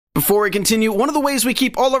Before we continue, one of the ways we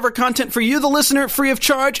keep all of our content for you, the listener, free of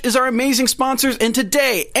charge is our amazing sponsors, and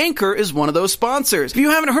today, Anchor is one of those sponsors. If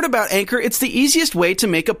you haven't heard about Anchor, it's the easiest way to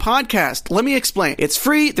make a podcast. Let me explain. It's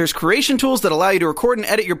free, there's creation tools that allow you to record and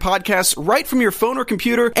edit your podcasts right from your phone or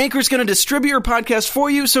computer. Anchor is going to distribute your podcast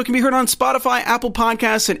for you so it can be heard on Spotify, Apple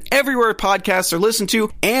Podcasts, and everywhere podcasts are listened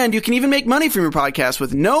to, and you can even make money from your podcast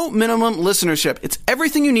with no minimum listenership. It's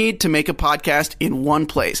everything you need to make a podcast in one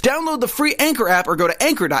place. Download the free Anchor app or go to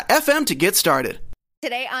anchor.fm to get started.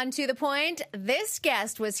 Today on To The Point, this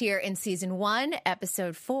guest was here in Season 1,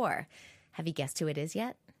 Episode 4. Have you guessed who it is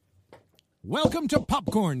yet? Welcome to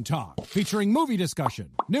Popcorn Talk, featuring movie discussion,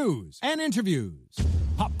 news, and interviews.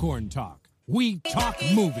 Popcorn Talk. We talk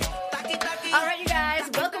movie. All right, you guys,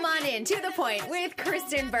 welcome on in To The Point with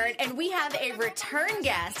Kristen Burt, and we have a return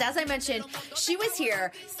guest. As I mentioned, she was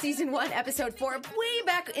here Season 1, Episode 4, way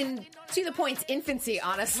back in To The Point's infancy,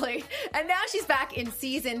 honestly. And now she's back in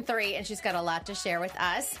Season 3, and she's got a lot to share with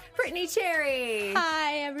us. Brittany Cherry.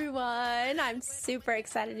 Hi, everyone. I'm super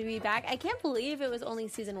excited to be back. I can't believe it was only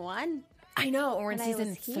Season 1. I know, we're in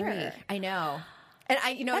Season 3. I know. And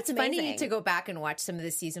That's it's funny amazing. to go back and watch some of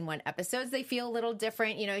the Season 1 episodes. They feel a little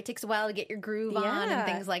different. You know, it takes a while to get your groove on and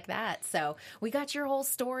things like that. So we got your whole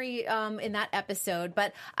story in that episode.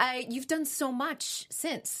 But you've done so much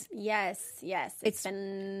since. Yes. It's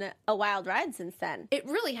been a wild ride since then. It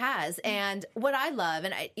really has. And what I love,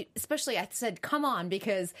 and especially I said, come on,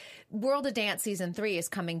 because World of Dance Season 3 is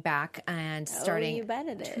coming back and starting you bet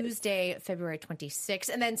it is. Tuesday, February 26th,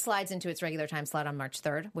 and then slides into its regular time slot on March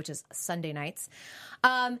 3rd, which is Sunday nights.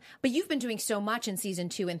 But you've been doing so much in Season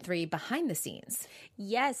 2 and 3 behind the scenes.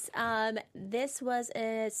 Yes. This was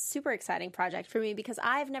a super exciting project for me because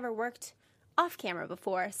I've never worked off camera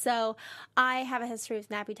before. So I have a history with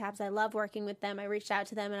Nappy Tabs. I love working with them. I reached out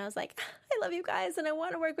to them and I was like, I love you guys and I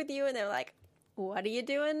want to work with you. And they're like, what are you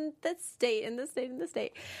doing this state and this state and this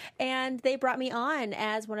state? And they brought me on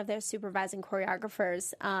as one of their supervising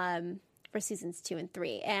choreographers for Seasons 2 and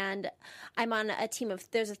 3. And I'm on a team of,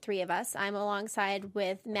 there's 3 of us. I'm alongside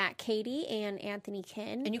with Matt Cady and Anthony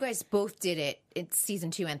Kinn. And you guys both did it in Season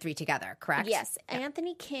 2 and 3 together, correct? Yes. Yeah.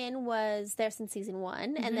 Anthony Kinn was there since Season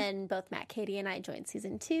 1, and then both Matt Cady and I joined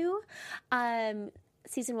Season 2.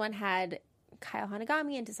 Season 1 had Kyle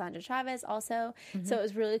Hanagami and Cassandra Chavez also. So it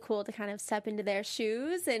was really cool to kind of step into their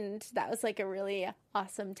shoes, and that was like a really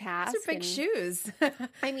awesome task. Those are big shoes.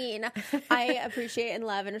 I mean, I appreciate and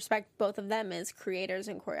love and respect both of them as creators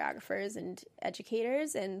and choreographers and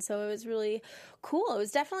educators, and so it was really cool. It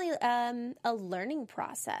was definitely a learning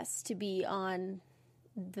process to be on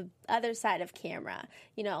the other side of camera.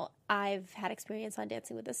 You know, I've had experience on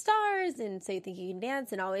Dancing with the Stars and So You Think You Can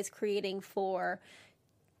Dance and always creating for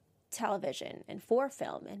television and for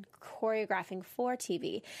film and choreographing for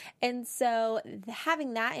TV. And so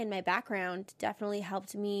having that in my background definitely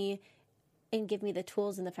helped me and give me the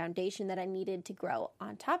tools and the foundation that I needed to grow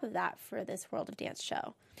on top of that for this World of Dance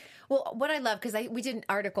show. Well, what I love, because we did an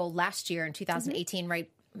article last year in 2018, right?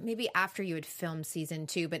 Maybe after you had filmed Season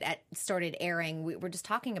 2, but started airing, we were just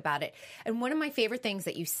talking about it. And one of my favorite things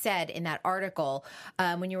that you said in that article,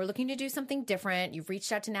 when you were looking to do something different, you've reached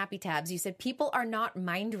out to Nappy Tabs, you said people are not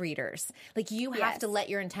mind readers. Like, you have to let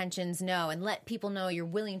your intentions know and let people know you're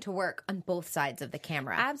willing to work on both sides of the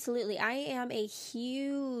camera. Absolutely. I am a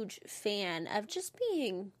huge fan of just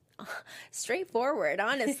being straightforward,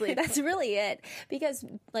 honestly. That's really it. Because,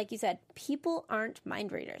 like you said, people aren't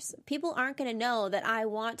mind readers. People aren't going to know that I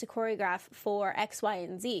want to choreograph for X, Y,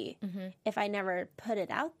 and Z if I never put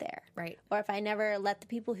it out there. Right. Or if I never let the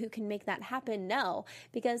people who can make that happen know.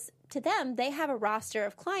 Because to them, they have a roster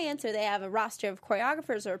of clients or they have a roster of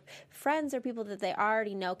choreographers or friends or people that they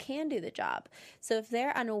already know can do the job. So if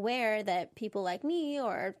they're unaware that people like me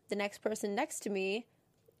or the next person next to me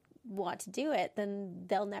want to do it, then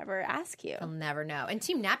they'll never ask you. They'll never know. And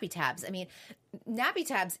Team Nappy Tabs, I mean, Nappy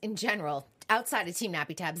Tabs in general, outside of Team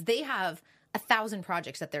Nappy Tabs, they have 1,000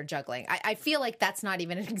 projects that they're juggling. I feel like that's not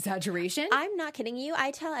even an exaggeration. I'm not kidding you.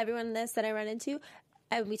 I tell everyone this that I run into,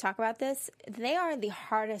 and we talk about this, they are the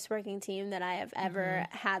hardest working team that I have ever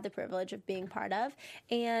had the privilege of being part of.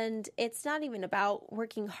 And it's not even about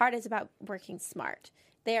working hard, it's about working smart.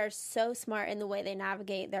 They are so smart in the way they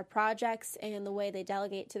navigate their projects and the way they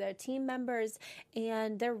delegate to their team members.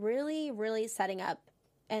 And they're really, really setting up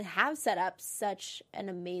and have set up such an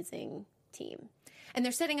amazing team. And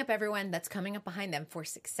they're setting up everyone that's coming up behind them for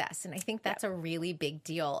success. And I think that's a really big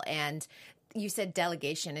deal. And you said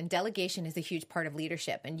delegation, and delegation is a huge part of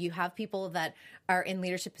leadership. And you have people that are in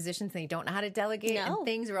leadership positions and they don't know how to delegate, and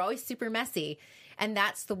things are always super messy. And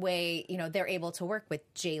that's the way, they're able to work with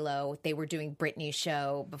J-Lo. They were doing Britney's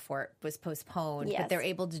show before it was postponed, but they're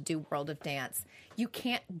able to do World of Dance. You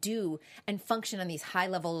can't do and function on these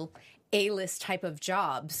high-level A-list type of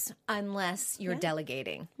jobs unless you're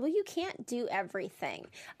delegating. Well, you can't do everything.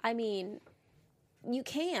 I mean, you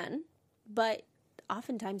can, but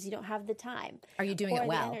oftentimes you don't have the time. Are you doing it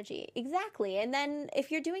well? The energy. Exactly. And then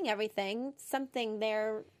if you're doing everything, something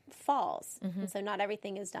there falls. And so not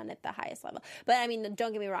everything is done at the highest level. But I mean,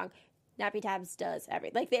 don't get me wrong. Nappy Tabs does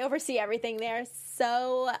everything. Like, they oversee everything there.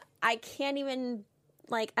 So I can't even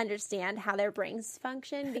understand how their brains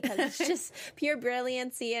function, because it's just pure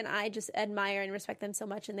brilliancy, and I just admire and respect them so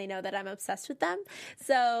much, and they know that I'm obsessed with them.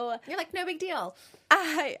 So you're like, no big deal.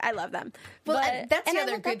 I love them. Well, that's the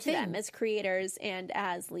other good thing. To them as creators and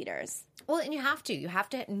as leaders. Well, and you have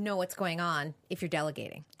to know what's going on if you're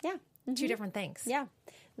delegating. Yeah. Two different things. Yeah.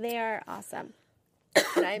 They are awesome.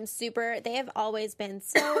 And they have always been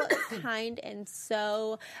so kind and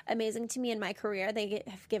so amazing to me in my career. They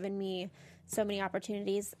have given me so many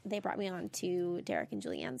opportunities. They brought me on to Derek and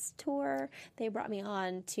Julianne's tour. They brought me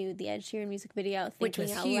on to the Ed Sheeran music video,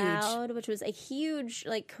 Thinking Out Loud, which was a huge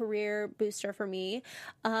career booster for me.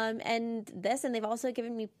 And they've also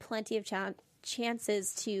given me plenty of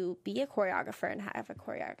chances to be a choreographer and have a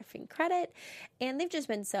choreographing credit. And they've just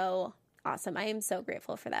been so awesome. I am so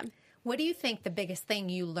grateful for them. What do you think the biggest thing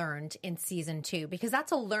you learned in season 2? Because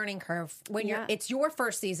that's a learning curve. When it's your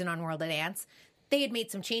first season on World of Dance. They had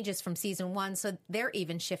made some changes from season 1, so they're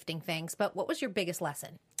even shifting things. But what was your biggest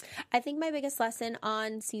lesson? I think my biggest lesson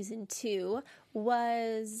on season 2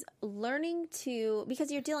 was learning to,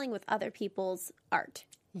 because you're dealing with other people's art.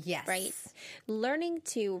 Yes. Right? Learning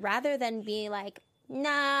to, rather than be like,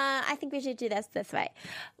 nah, I think we should do this way.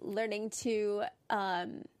 Learning to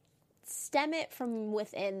stem it from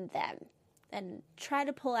within them and try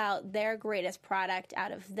to pull out their greatest product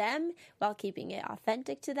out of them while keeping it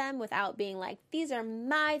authentic to them without being like, these are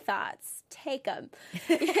my thoughts, take them.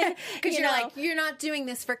 Because you're not doing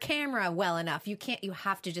this for camera well enough. You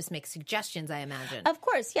have to just make suggestions, I imagine. Of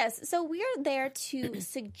course, yes. So we're there to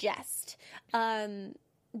suggest,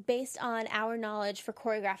 based on our knowledge for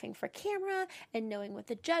choreographing for camera and knowing what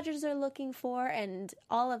the judges are looking for and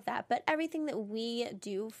all of that. But everything that we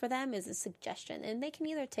do for them is a suggestion, and they can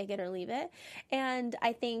either take it or leave it. And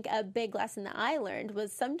I think a big lesson that I learned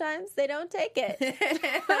was sometimes they don't take it.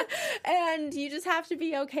 And you just have to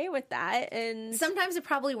be okay with that. And sometimes it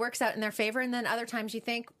probably works out in their favor, and then other times you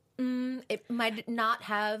think, it might not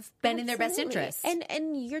have been in their best interest.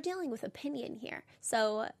 And you're dealing with opinion here.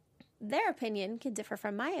 So their opinion can differ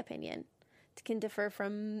from my opinion. It can differ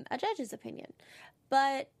from a judge's opinion.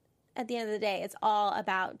 But at the end of the day, it's all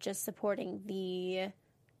about just supporting the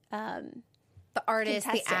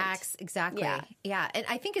artist, the acts. Exactly. Yeah. And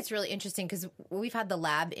I think it's really interesting because we've had the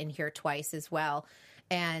lab in here twice as well.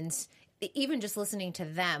 And even just listening to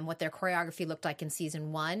them, what their choreography looked like in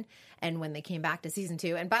season 1 and when they came back to season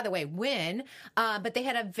 2. And by the way, but they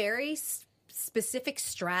had a very specific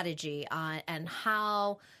strategy on and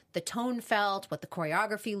how the tone felt, what the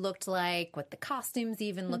choreography looked like, what the costumes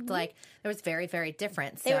even looked like. It was very, very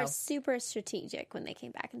different. They were super strategic when they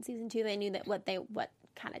came back in season 2. They knew that what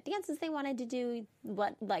kind of dances they wanted to do,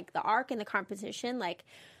 what the arc and the composition. I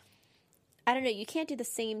don't know, you can't do the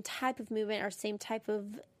same type of movement or same type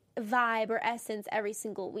of vibe or essence every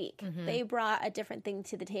single week. They brought a different thing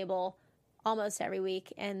to the table almost every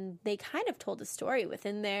week, and they kind of told a story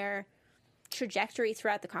within their trajectory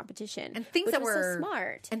throughout the competition, and things that were so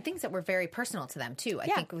smart, and things that were very personal to them too. I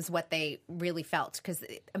think it was what they really felt, because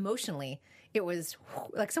emotionally it was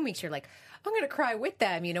like some weeks you're like, I'm going to cry with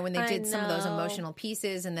them, when they did some of those emotional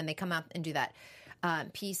pieces, and then they come up and do that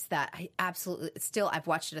piece that I absolutely I've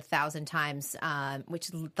watched it 1,000 times, which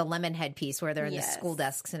is the Lemonhead piece where they're in the school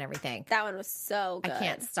desks and everything. That one was so good. I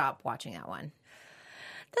can't stop watching that one.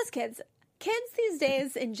 Those kids these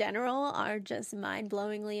days in general are just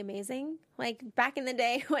mind-blowingly amazing. Back in the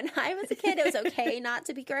day when I was a kid, it was okay not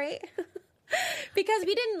to be great. Because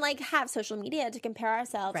we didn't have social media to compare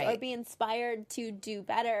ourselves or be inspired to do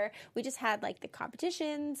better. We just had the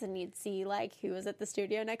competitions, and you'd see who was at the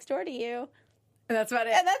studio next door to you. And that's about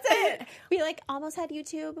it. And that's it. We almost had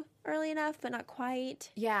YouTube early enough, but not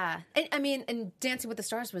quite. Yeah. And Dancing with the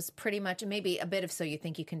Stars was pretty much maybe a bit of So You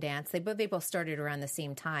Think You Can Dance. They both started around the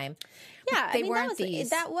same time. Yeah. They weren't these.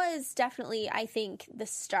 That was definitely, I think, the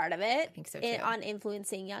start of it. I think so too. On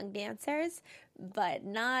influencing young dancers, but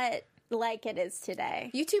not like it is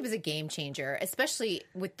today. YouTube is a game changer, especially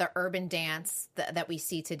with the urban dance that we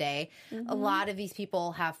see today. A lot of these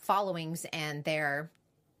people have followings and they're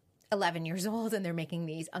 11 years old and they're making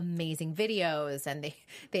these amazing videos and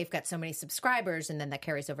they've got so many subscribers, and then that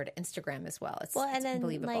carries over to Instagram as well. It's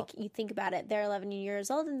unbelievable. Like, you think about it, they're 11 years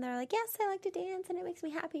old and they're like, yes, I like to dance and it makes me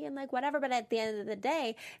happy and like whatever. But at the end of the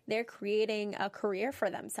day, they're creating a career for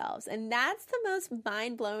themselves. And that's the most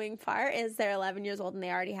mind-blowing part, is they're 11 years old and they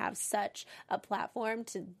already have such a platform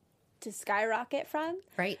to skyrocket from.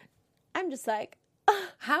 Right. I'm just like,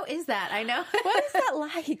 how is that? I know. what is that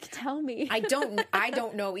like? Tell me. I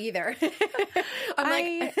don't know either.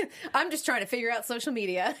 I'm just trying to figure out social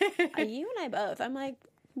media. You and I both. I'm like,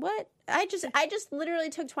 what? I just literally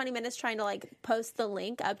took 20 minutes trying to like post the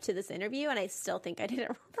link up to this interview, and I still think I did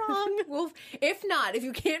it wrong. Well, if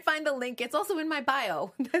you can't find the link, it's also in my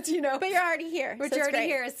bio. That's, But you're already here. But you're already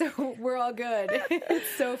here, so we're all good.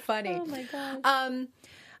 It's so funny. Oh my gosh.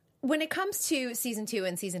 When it comes to season 2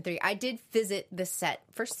 and season 3, I did visit the set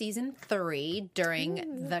for season 3 during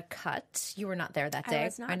the cut. You were not there that day. I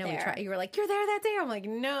was not know there. we tried. You were like, you're there that day? I'm like,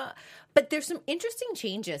 no. But there's some interesting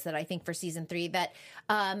changes that I think for season 3 that,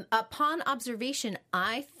 upon observation,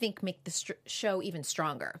 I think make the show even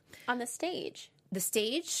stronger. On the stage,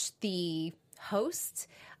 the host.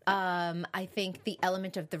 I think the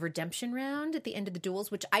element of the redemption round at the end of the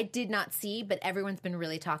duels, which I did not see, but everyone's been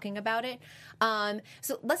really talking about it.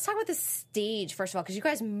 So let's talk about the stage, first of all, because you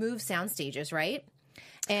guys move sound stages, right?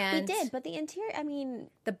 And we did, but the interior,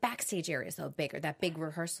 the backstage area is so bigger. That big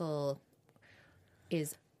rehearsal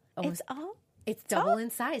is almost... It's double in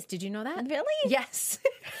size. Did you know that? Really? Yes.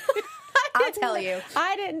 I'll tell you.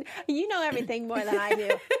 I didn't. You know everything more than I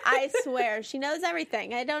do. I swear. She knows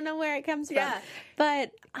everything. I don't know where it comes from. Yeah.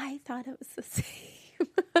 But I thought it was the same.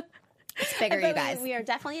 It's bigger, you guys. We are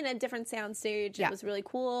definitely in a different sound stage. Yeah. It was really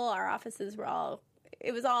cool. Our offices were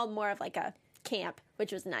it was all more of like a camp,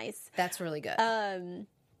 which was nice. That's really good.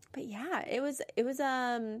 But yeah, it was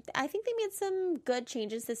I think they made some good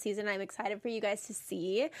changes this season. I'm excited for you guys to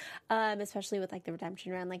see, especially with like the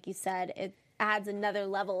redemption round. Like you said, it adds another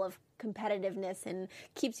level of competitiveness and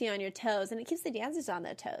keeps you on your toes, and it keeps the dancers on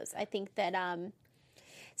their toes. I think that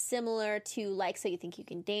similar to like So You Think You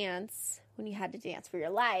Can Dance, when you had to dance for your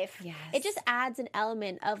life, yes, it just adds an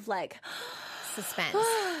element of like suspense.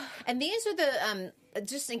 And these are the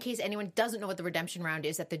just in case anyone doesn't know what the redemption round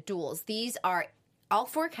is at the duels, these are all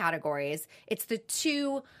 4 categories. It's the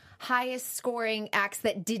 2 highest scoring acts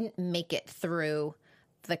that didn't make it through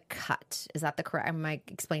the cut. Is that the correct? Am I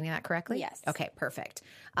explaining that correctly? Yes. Okay, perfect.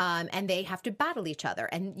 And they have to battle each other,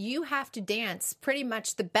 and you have to dance pretty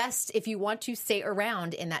much the best if you want to stay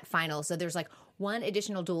around in that final. So there's like 1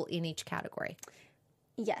 additional duel in each category.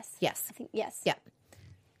 Yes. Yes. I think yes. Yeah.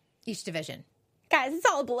 Each division. Guys, it's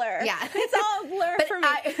all a blur. Yeah. It's all a blur for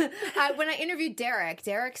me. When I interviewed Derek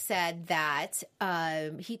said that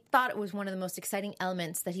he thought it was one of the most exciting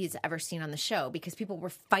elements that he's ever seen on the show because people were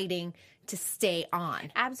fighting to stay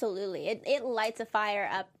on. Absolutely. It lights a fire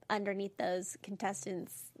up underneath those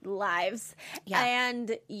contestants' lives. Yeah.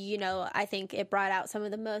 And, I think it brought out some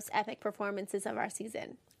of the most epic performances of our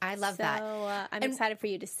season. I love that. So I'm excited for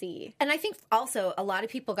you to see. And I think also a lot of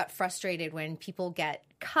people got frustrated when people get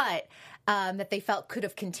cut that they felt could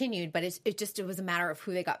have continued, but it was a matter of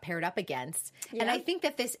who they got paired up against. Yeah. And I think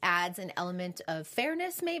that this adds an element of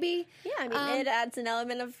fairness, maybe. Yeah, it adds an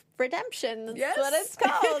element of redemption. That's yes. what it's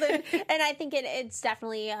called. and I think it's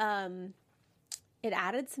definitely it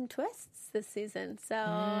added some twists this season. So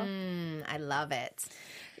I love it.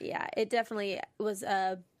 Yeah, it definitely was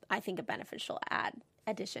I think a beneficial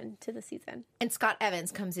addition to the season. And Scott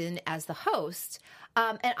Evans comes in as the host.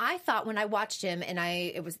 And I thought when I watched him, and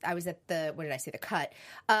I was at the cut.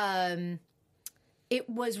 It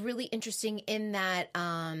was really interesting in that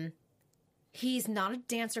he's not a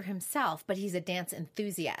dancer himself, but he's a dance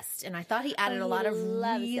enthusiast. And I thought he added a lot of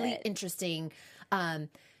really interesting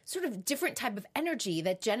sort of different type of energy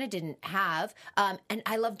that Jenna didn't have. And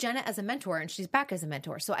I love Jenna as a mentor, and she's back as a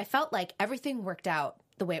mentor. So I felt like everything worked out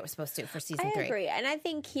the way it was supposed to for season 3. I agree. And I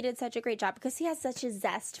think he did such a great job because he has such a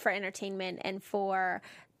zest for entertainment and for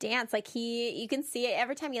dance. Like you can see it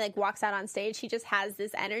every time he like walks out on stage. He just has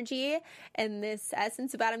this energy and this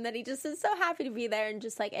essence about him that he just is so happy to be there and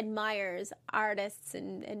just like admires artists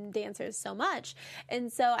and dancers so much.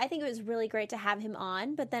 And so I think it was really great to have him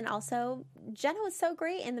on. But then also Jenna was so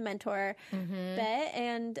great in the mentor bit.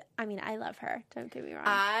 And I love her. Don't get me wrong.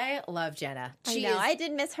 I love Jenna. I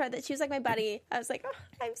did miss her. That she was like my buddy. I was like, oh,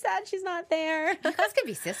 I'm sad she's not there. You guys could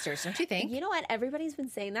be sisters, don't you think? You know what? Everybody's been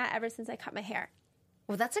saying that ever since I cut my hair.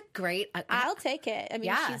 Well, that's a great... I'll take it. I mean,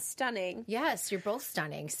 Yeah. she's stunning. Yes, you're both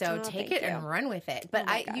stunning. So Oh, take thank it you. and run with it. But Oh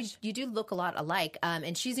my gosh. you do look a lot alike.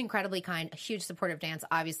 And she's incredibly kind, a huge supportive dance,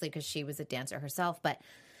 obviously, because she was a dancer herself.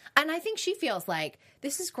 And I think she feels like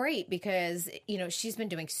this is great because, she's been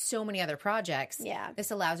doing so many other projects. Yeah.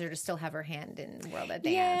 This allows her to still have her hand in the world of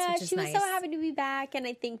dance, Yeah, which is she was nice. so happy to be back, and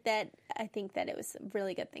I think that it was a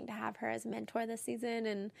really good thing to have her as a mentor this season.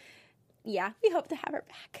 And yeah, we hope to have her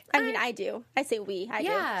back. I mean, I do. I say we. I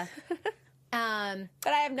Yeah. do.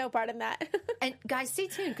 But I have no part in that. And guys, stay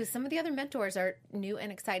tuned because some of the other mentors are new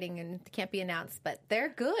and exciting and can't be announced, but they're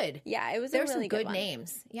good. Yeah, it was There's a really some good one.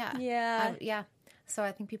 names. Yeah. Yeah. Yeah. So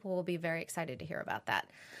I think people will be very excited to hear about that.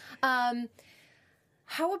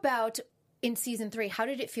 How about in season 3? How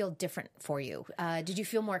did it feel different for you? Did you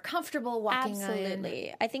feel more comfortable walking in?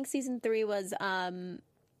 Absolutely. I think season 3 was,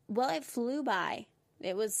 it flew by.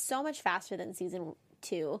 It was so much faster than season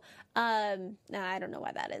 2. I don't know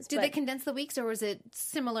why that is. Did but they condense the weeks or was it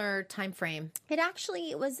similar time frame? It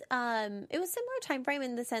actually was similar time frame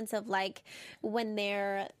in the sense of like when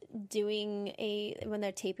they're taping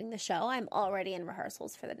the show, I'm already in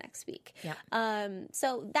rehearsals for the next week. Yeah.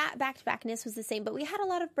 So that back-to-backness was the same, but we had a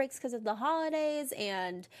lot of breaks because of the holidays,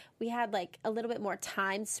 and we had like a little bit more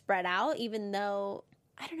time spread out, even though,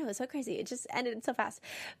 I don't know, it's so crazy. It just ended so fast.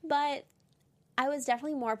 But I was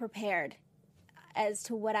definitely more prepared as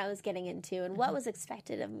to what I was getting into and what was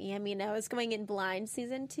expected of me. I mean, I was going in blind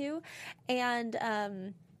season 2, and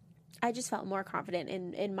I just felt more confident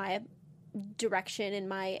in my direction and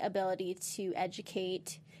my ability to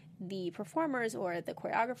educate the performers or the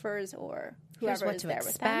choreographers or whoever is there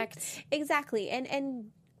with them. Exactly.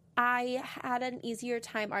 And I had an easier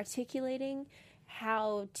time articulating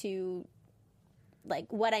how to,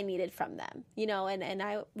 like, what I needed from them, and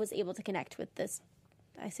I was able to connect with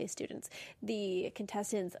I say students, the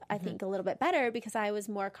contestants, I think a little bit better because I was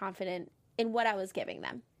more confident in what I was giving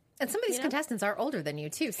them. And some of these contestants are older than you,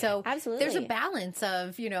 too. So Absolutely. there's a balance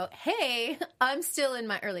of, hey, I'm still in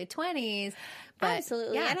my early 20s. But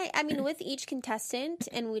Absolutely. Yeah. And I mean, with each contestant,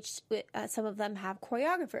 and which some of them have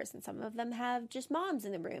choreographers and some of them have just moms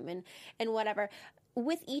in the room and whatever.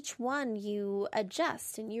 With each one, you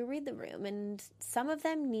adjust and you read the room, and some of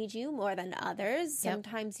them need you more than others. Yep.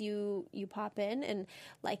 Sometimes you pop in, and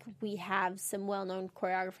like we have some well-known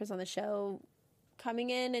choreographers on the show coming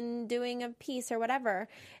in and doing a piece or whatever.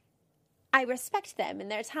 I respect them and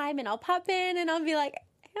their time, and I'll pop in and I'll be like,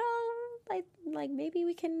 like maybe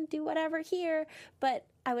we can do whatever here, but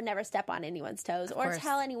I would never step on anyone's toes or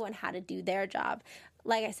tell anyone how to do their job.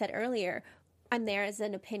 Like I said earlier, I'm there as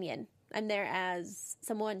an opinion. I'm there as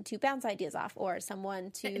someone to bounce ideas off or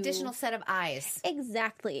someone to... An additional set of eyes.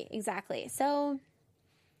 Exactly. So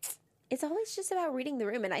it's always just about reading the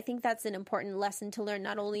room, and I think that's an important lesson to learn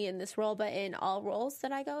not only in this role but in all roles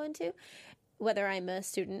that I go into, whether I'm a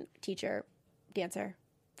student, teacher, dancer,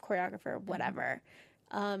 choreographer, whatever.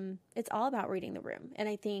 It's all about reading the room, and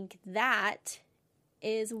I think that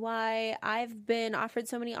is why I've been offered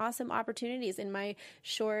so many awesome opportunities in my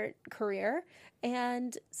short career,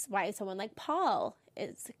 and why someone like Paul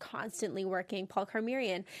is constantly working. Paul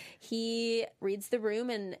Carmerian, he reads the room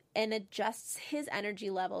and adjusts his energy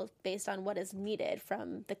level based on what is needed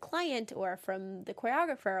from the client or from the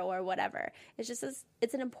choreographer or whatever. It's just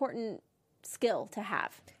it's an important skill to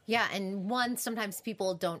have. Yeah, and sometimes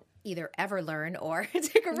people don't either ever learn or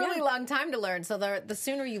take a really long time to learn. So the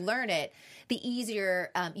sooner you learn it, the easier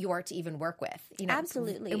you are to even work with.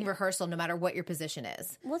 Absolutely. In rehearsal, no matter what your position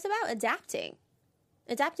is. Well, it's about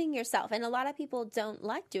adapting yourself. And a lot of people don't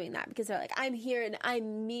like doing that because they're like, I'm here and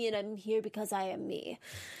I'm me and I'm here because I am me.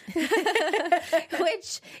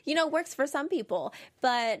 Which, works for some people.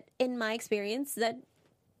 But in my experience, that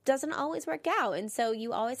doesn't always work out. And so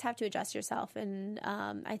you always have to adjust yourself. And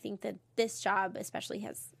I think that this job especially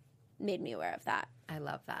has made me aware of that. I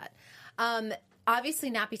love that. Obviously,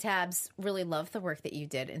 Nappy Tabs really loved the work that you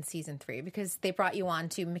did in season 3 because they brought you on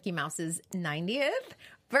to Mickey Mouse's 90th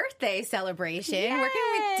birthday celebration, working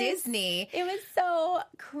with Disney. It was so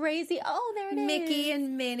crazy. Oh, there it is. Mickey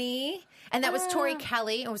and Minnie. And that was Tori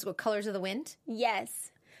Kelly. It was what, Colors of the Wind?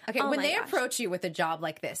 Yes. Okay, when they approach you with a job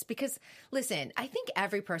like this, because, listen, I think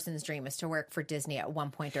every person's dream is to work for Disney at one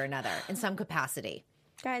point or another in some capacity.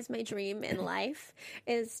 Guys, my dream in life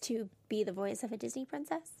is to be the voice of a Disney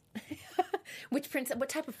princess. What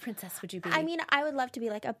type of princess would you be? I mean, I would love to be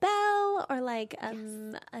like a Belle or like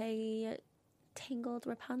a tangled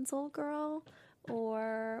Rapunzel girl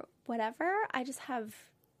or whatever. I just have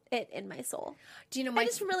it in my soul. Do you know I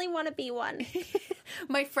just really want to be one.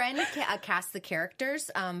 My friend cast the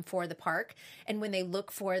characters for the park, and when they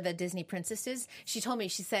look for the Disney princesses, she told me,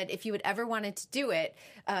 she said, if you had ever wanted to do it,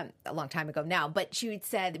 a long time ago now, but she had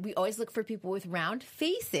said, we always look for people with round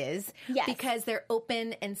faces because they're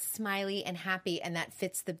open and smiley and happy, and that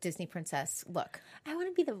fits the Disney princess look. I want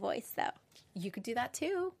to be the voice, though. You could do that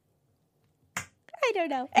too. I don't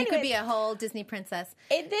know. You could be a whole Disney princess.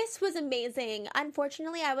 This was amazing.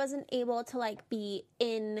 Unfortunately, I wasn't able to like be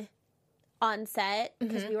on set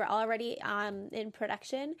because we were already in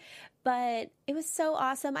production, but it was so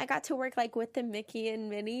awesome. I got to work like with the Mickey and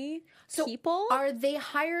Minnie people. Are they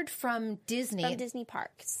hired from Disney? From Disney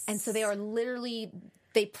parks. And so they are literally,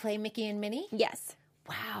 they play Mickey and Minnie? Yes.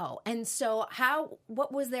 Wow. And so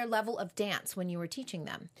what was their level of dance when you were teaching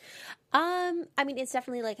them? I mean, it's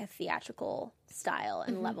definitely like a theatrical style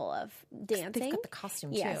and level of dancing. They've got the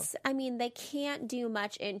costume yes. too. I mean, they can't do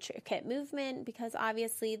much intricate movement because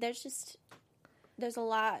obviously there's a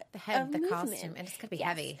lot of the movement. costume, and it's going to be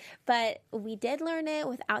heavy. But we did learn it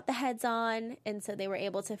without the heads on, and so they were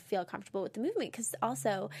able to feel comfortable with the movement because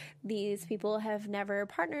also these people have never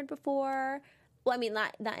partnered before. Well, I mean,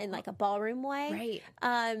 not in like a ballroom way.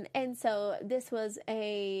 Right. And so this was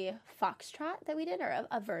a foxtrot that we did, or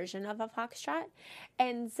a version of a foxtrot.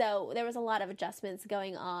 And so there was a lot of adjustments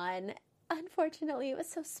going on. Unfortunately, it was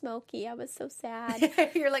so smoky. I was so sad.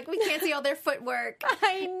 You're like, we can't see all their footwork.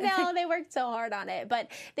 I know. They worked so hard on it. But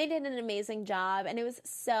they did an amazing job, and it was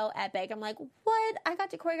so epic. I'm like, what? I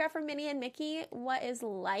got to choreograph for Minnie and Mickey? What is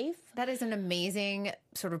life? That is an amazing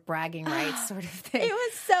sort of bragging rights sort of thing. It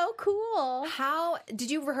was so cool. How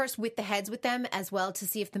did you rehearse with the heads with them as well to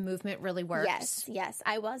see if the movement really works? Yes.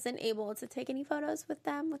 I wasn't able to take any photos with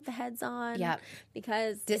them with the heads on. Yeah.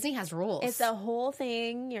 Because Disney has rules. It's a whole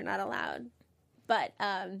thing. You're not allowed. But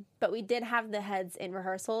we did have the heads in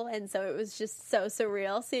rehearsal, and so it was just so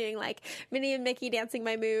surreal seeing like Minnie and Mickey dancing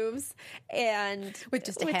my moves and with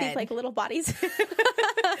just a with head. these like little bodies.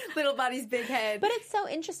 Little bodies, big head. But it's so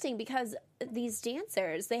interesting because these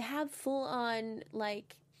dancers, they have full on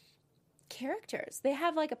like characters. They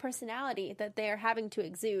have like a personality that they're having to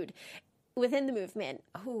exude within the movement.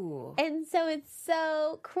 Ooh. And so it's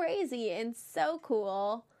so crazy and so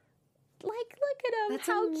cool. Like, look at them. That's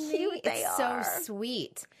how amazing. cute they it's are. So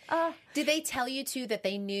sweet. Did they tell you, too, that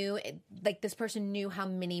they knew, like, this person knew how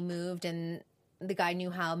Minnie moved and the guy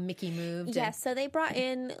knew how Mickey moved? Yes, so they brought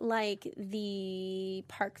in, like, the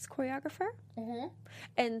parks choreographer. Mm-hmm.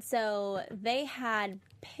 And so they had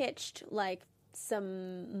pitched, like,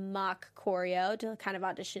 some mock choreo to kind of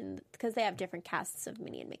audition because they have different casts of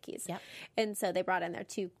Minnie and Mickey's. Yep. And so they brought in their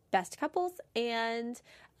two best couples, and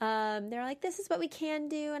they're like, this is what we can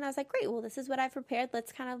do. And I was like, great, well, this is what I've prepared.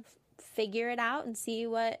 Let's kind of figure it out and see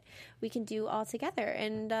what we can do all together.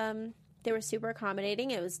 And they were super accommodating.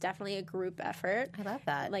 It was definitely a group effort. I love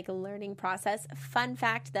that. Like a learning process. Fun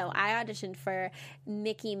fact, though, I auditioned for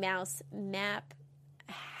Mickey Mouse Map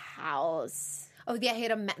House. Oh,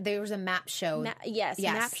 yeah, there was a map show. Yes,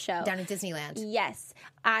 map show. Down at Disneyland. Yes.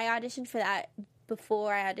 I auditioned for that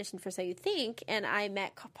before I auditioned for So You Think, and I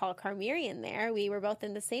met Paul Carmerian there. We were both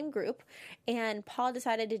in the same group, and Paul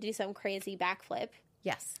decided to do some crazy backflip.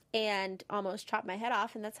 Yes. And almost chopped my head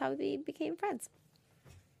off, and that's how we became friends.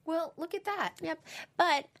 Well, look at that. Yep.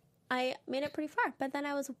 But I made it pretty far, but then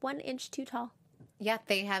I was 1 inch too tall. Yeah,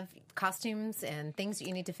 they have costumes and things that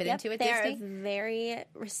you need to fit into at They're Disney.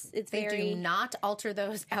 They do not alter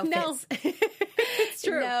those outfits. No. It's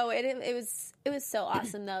true. No, it was so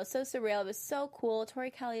awesome though. So surreal. It was so cool.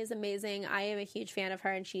 Tori Kelly is amazing. I am a huge fan of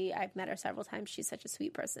her, and I've met her several times. She's such a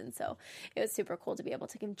sweet person. So it was super cool to be able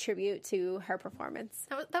to contribute to her performance.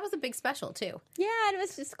 That was a big special too. Yeah, and it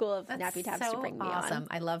was just cool of Nappy Taps to bring me on.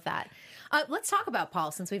 I love that. Let's talk about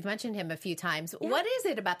Paul, since we've mentioned him a few times. Yeah. What is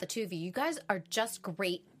it about the two of you? You guys are just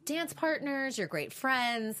great dance partners. You're great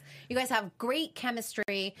friends. You guys have great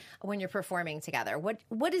chemistry when you're performing together.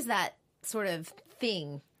 What is that sort of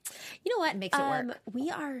thing? You know what makes it work? We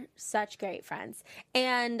are such great friends,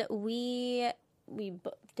 and we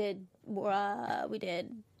did.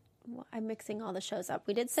 I'm mixing all the shows up.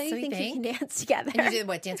 We did So You Think You Can Dance together. And you did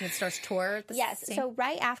what? Dancing with the Stars tour? Yes. So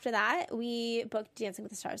right after that, we booked Dancing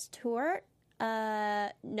with the Stars tour.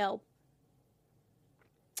 Nope.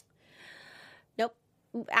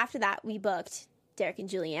 After that, we booked Derek and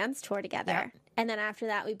Julianne's tour together. Yep. And then after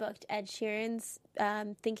that, we booked Ed Sheeran's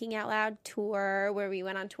Thinking Out Loud tour, where we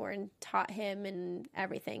went on tour and taught him and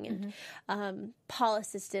everything. And Paul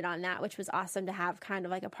assisted on that, which was awesome to have kind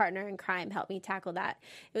of like a partner in crime help me tackle that.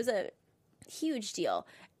 It was a Huge deal.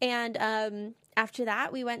 And after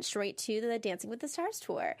that, we went straight to the Dancing with the Stars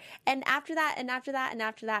tour. And after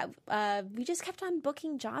that, we just kept on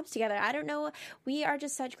booking jobs together. I don't know. We are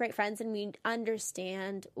just such great friends, and we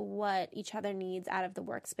understand what each other needs out of the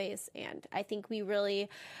workspace. And I think we really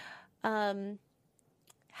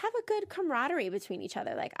have a good camaraderie between each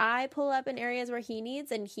other. Like, I pull up in areas where he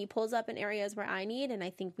needs, and he pulls up in areas where I need. And I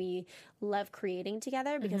think we love creating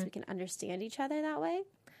together because we can understand each other that way.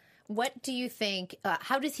 What do you think,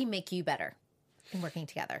 how does he make you better in working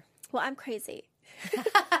together? Well, I'm crazy. I'm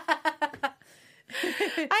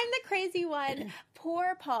the crazy one.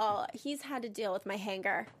 Poor Paul. He's had to deal with my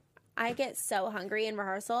hanger. I get so hungry in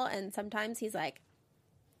rehearsal, and sometimes he's like,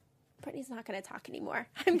 Brittany's not going to talk anymore.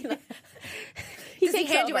 I'm gonna. Does he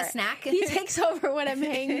hand you a snack? He takes over when I'm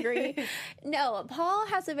hangry. No, Paul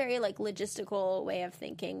has a very like logistical way of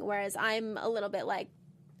thinking, whereas I'm a little bit like,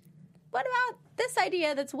 what about this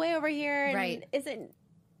idea that's way over here and right. isn't?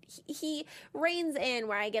 He reins in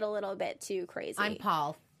where I get a little bit too crazy. I'm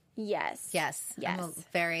Paul. Yes. Yes. I'm a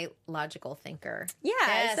very logical thinker. Yeah.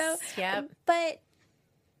 Yes. So, yep. But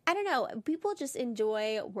I don't know. People just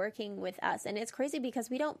enjoy working with us. And it's crazy because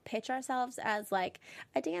we don't pitch ourselves as like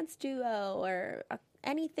a dance duo or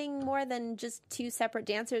anything more than just two separate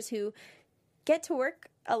dancers who get to work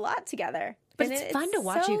a lot together. But it's fun to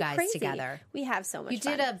watch you guys together. We have so much fun.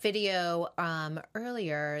 You did a video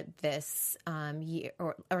earlier this year,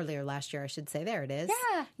 or earlier last year, I should say. There it is.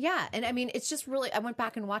 Yeah. Yeah. And I mean, it's just really, I went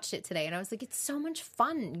back and watched it today, and I was like, it's so much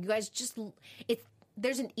fun. You guys just,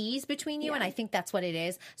 there's an ease between you, and I think that's what it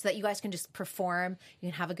is, so that you guys can just perform. You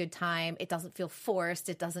can have a good time. It doesn't feel forced.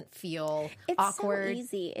 It doesn't feel awkward. It's so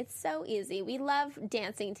easy. It's so easy. We love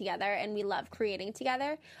dancing together, and we love creating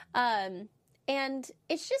together. And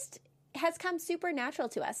it's just has come super natural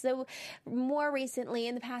to us. So more recently,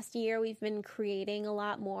 in the past year, we've been creating a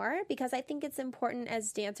lot more because I think it's important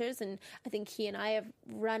as dancers, and I think he and I have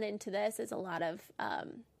run into this as a lot of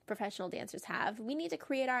professional dancers have. We need to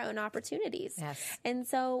create our own opportunities. Yes. And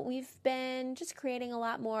so we've been just creating a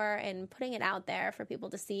lot more and putting it out there for people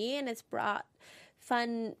to see, and it's brought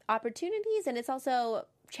fun opportunities, and it's also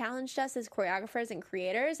challenged us as choreographers and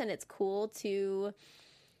creators, and it's cool to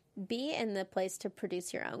be in the place to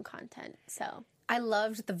produce your own content. So I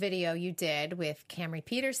loved the video you did with Camry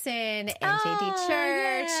Peterson and JT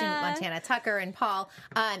Church and Montana Tucker and Paul.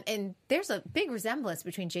 And there's a big resemblance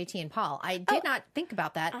between JT and Paul. I did not think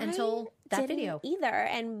about that until that video. Either.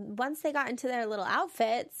 And once they got into their little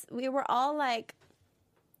outfits, we were all like,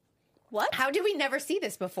 what? How did we never see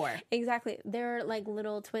this before? Exactly. They're like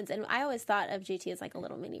little twins. And I always thought of JT as like a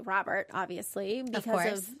little mini Robert, obviously,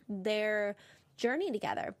 because of their journey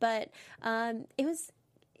together. But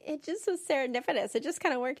it just was serendipitous. It just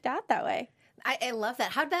kind of worked out that way. I love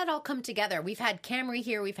that. How did that all come together? We've had Camry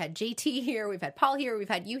here, we've had JT here, we've had Paul here, we've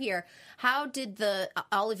had you here. How did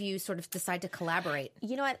all of you sort of decide to collaborate?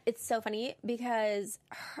 You know what? It's so funny because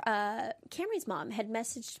Camry's mom had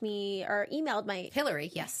messaged me or emailed my...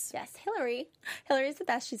 Hillary, yes. Yes, Hillary. Hillary's the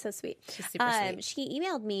best. She's so sweet. She's super sweet. She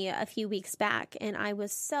emailed me a few weeks back, and I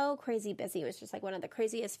was so crazy busy. It was just like one of the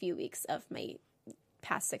craziest few weeks of my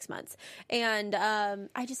past 6 months. And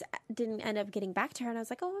I just didn't end up getting back to her. And I was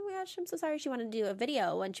like, oh my gosh, I'm so sorry. She wanted to do a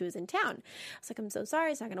video when she was in town. I was like, I'm so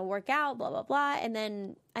sorry. It's not going to work out, blah, blah, blah. And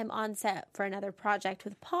then I'm on set for another project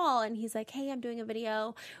with Paul. And he's like, hey, I'm doing a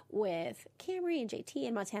video with Camry and JT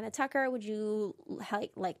and Montana Tucker. Would you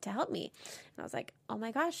like to help me? And I was like, oh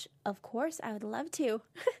my gosh, of course. I would love to.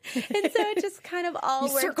 And so it just kind of all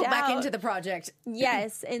worked out. Circle back into the project.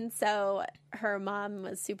 Yes. And so her mom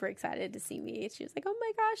was super excited to see me. She was like, oh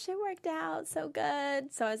my gosh, it worked out so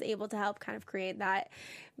good. So I was able to help kind of create that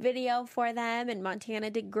video for them, and Montana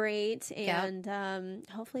did great. And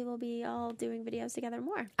hopefully we'll be all doing videos together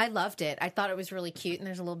more. I loved it. I thought it was really cute, and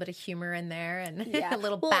there's a little bit of humor in there, and a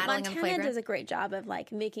little battling on the playground. Montana does a great job of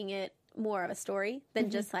like making it more of a story than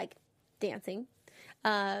just like dancing.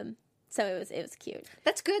 So it was cute.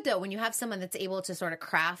 That's good, though, when you have someone that's able to sort of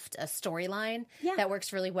craft a storyline that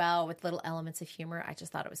works really well with little elements of humor. I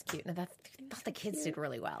just thought it was cute. And I thought the kids did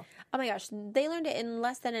really well. Oh, my gosh. They learned it in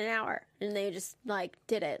less than an hour, and they just, like,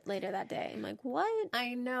 did it later that day. I'm like, what?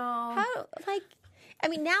 I know. How, like, I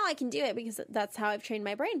mean, now I can do it because that's how I've trained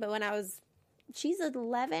my brain. But when I was, she's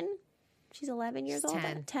 11. She's 11 years old.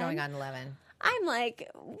 10, going on 11. I'm like,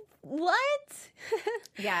 what?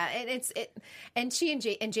 Yeah, and she and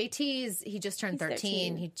JT's, he just turned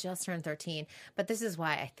 13. He just turned 13. But this is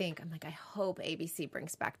why I hope ABC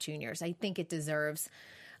brings back juniors. I think it deserves.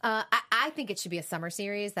 I think it should be a summer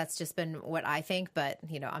series. That's just been what I think. But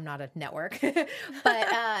I'm not a network.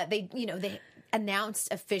 But announced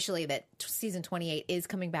officially that season 28 is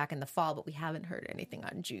coming back in the fall, but we haven't heard anything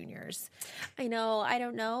on juniors. I know. I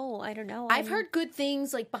don't know. I've heard good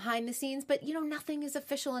things like behind the scenes, but nothing is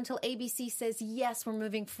official until ABC says, yes, we're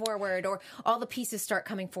moving forward, or all the pieces start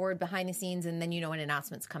coming forward behind the scenes, and then an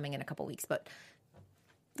announcement's coming in a couple weeks. But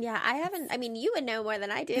yeah, I haven't. I mean, you would know more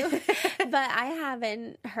than I do, but I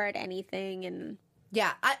haven't heard anything. And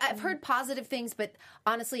yeah, I've heard positive things, but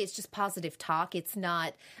honestly, it's just positive talk. It's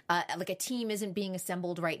not like a team isn't being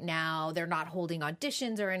assembled right now. They're not holding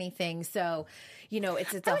auditions or anything. So,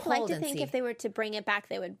 it's a I would hold like to and think see. if they were to bring it back,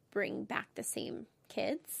 they would bring back the same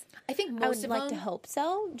kids. I think most I would of like them, to hope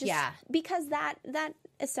so. Just Yeah. because that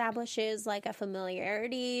establishes like a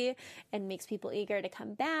familiarity and makes people eager to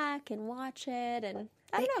come back and watch it. And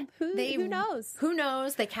I don't know who knows. Who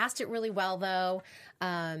knows? They cast it really well, though,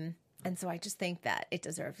 and so I just think that it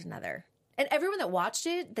deserves another. And everyone that watched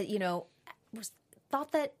it, that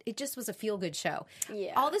thought that it just was a feel good show.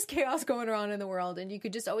 Yeah. All this chaos going on in the world, and you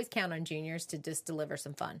could just always count on juniors to just deliver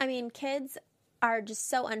some fun. I mean, kids are just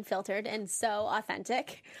so unfiltered and so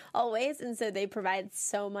authentic always, and so they provide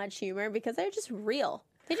so much humor because they're just real.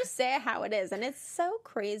 They just say it how it is, and it's so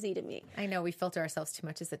crazy to me. I know we filter ourselves too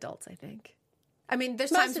much as adults, I think. I mean,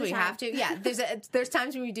 there's Most times of the we time. have to. Yeah, there's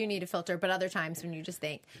times when we do need a filter, but other times when you just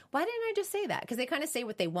think, why didn't I just say that? Because they kind of say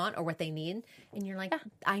what they want or what they need, and you're like,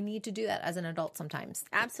 I need to do that as an adult sometimes.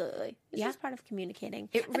 Absolutely. It's Yeah. just part of communicating.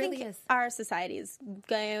 It I really think is. Our society is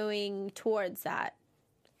going towards that.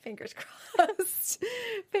 Fingers crossed.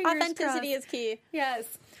 Fingers Authenticity crossed. is key. Yes.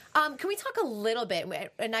 Can we talk a little bit,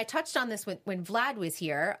 and I touched on this when Vlad was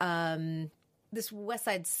here, this West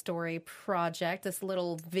Side Story project, this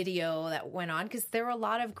little video that went on, because there were a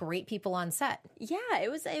lot of great people on set. Yeah, it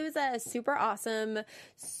was a super awesome,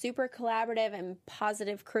 super collaborative and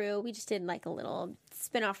positive crew. We just did like a little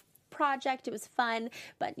spin-off project. It was fun,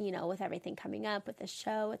 but with everything coming up with the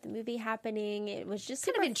show, with the movie happening, it was just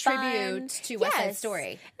Kind super of in fun. tribute to West Side Yes.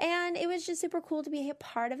 Story. And it was just super cool to be a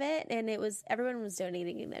part of it, and everyone was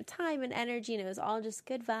donating their time and energy, and it was all just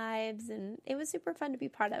good vibes, and it was super fun to be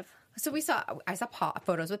part of. So I saw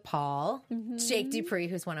photos with Paul, Jake Dupree,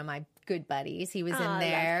 who's one of my good buddies. He was I in love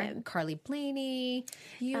there. him. Carly Blaney,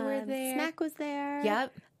 you were there. Smack was there.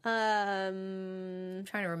 Yep. Um, I'm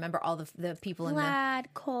trying to remember all the people in there. Vlad,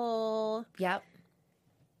 Cole, Yep.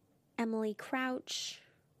 Emily Crouch.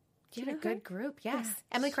 You had a know her? good group, yes. Yeah,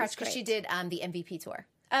 Emily she's Crouch, because she great. did the MVP tour.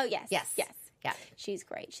 Oh yes, Yes. yes. Yeah. She's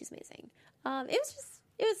great. She's amazing. It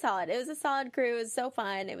was solid. It was a solid crew. It was so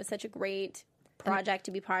fun. It was such a great project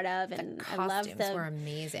to be part of, and I loved Costumes the were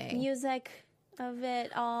amazing. music of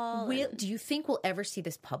it all. and- Do you think we'll ever see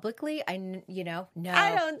this publicly? No.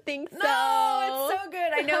 I don't think so. No, it's so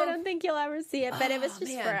good. I know. I don't think you'll ever see it, but it was Oh,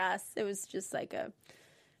 just man. for us. It was just like a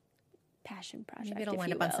passion project. Maybe it'll if wind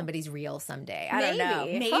you up on will. somebody's reel someday. I don't know.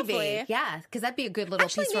 Maybe. Maybe. Hopefully. Yeah, because that'd be a good little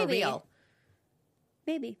Actually, piece for maybe. real.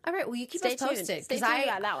 Maybe. All right, well, you keep Stay us tuned. posted. Stay 'cause tuned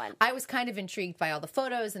about that one. I was kind of intrigued by all the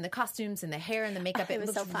photos and the costumes and the hair and the makeup. It It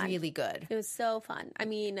was looked so fun. really good. It was so fun. I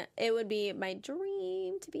mean, it would be my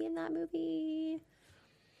dream to be in that movie.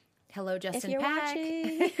 Hello, If Justin you're Peck.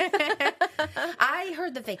 watching. I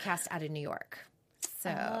heard that they cast out of New York. So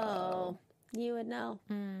Oh, you would know.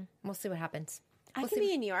 we'll see what happens. I We'll can see.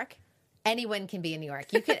 be in New York. Anyone can be in New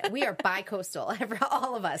York. You can. We are bi-coastal.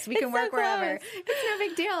 All of us. We can It's work so wherever. close. It's no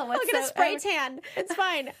big deal. Look at a spray tan. It's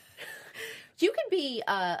fine. You can be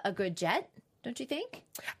a good jet, don't you think?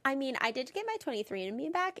 I mean, I did get my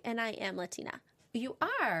 23andMe back, and I am Latina. You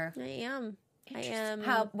are. I am. I am.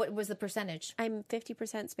 What was the percentage? I'm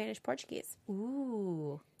 50% Spanish Portuguese.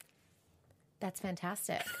 Ooh, that's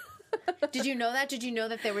fantastic. Did you know that? Did you know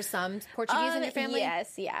that there were some Portuguese in your family?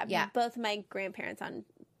 Yes, yeah. Yeah. Both my grandparents on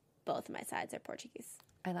both of my sides are Portuguese.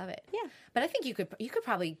 I love it. Yeah. But I think you could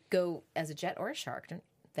probably go as a jet or a shark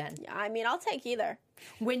then. Yeah, I mean, I'll take either.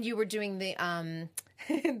 When you were doing the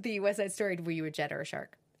the West Side Story, were you a jet or a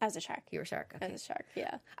shark? As a shark. You were a shark. Okay. As a shark,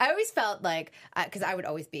 yeah. I always felt like, because I would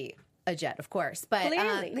always be a jet, of course, but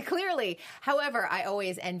clearly. However, I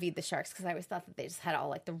always envied the sharks because I always thought that they just had all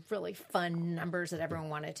like the really fun numbers that everyone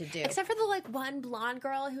wanted to do. Except for the like one blonde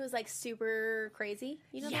girl who was like super crazy.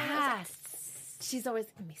 You know that one? It was, Yes, she's always.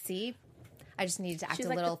 Let me see. I just needed to act She was a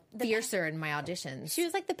like little the fiercer in my auditions. she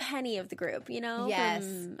was like the Penny of the group, you know? Yes.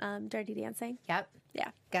 From Dirty Dancing. Yep. Yeah.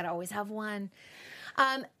 Gotta always have one.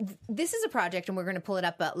 This is a project, and we're going to pull it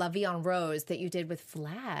up, La Vie en Rose, that you did with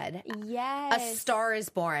Vlad. Yes. A Star is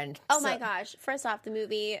Born. Oh my gosh. First off, the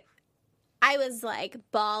movie, I was like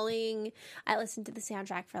bawling. I listened to the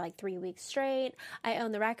soundtrack for like 3 weeks straight. I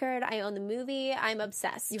own the record. I own the movie. I'm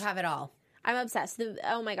obsessed. You have it all. I'm obsessed.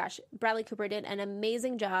 Oh my gosh. Bradley Cooper did an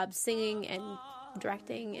amazing job singing and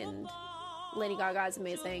directing, and Lady Gaga is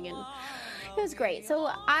amazing, and it was great. So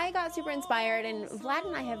I got super inspired, and Vlad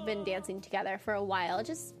and I have been dancing together for a while,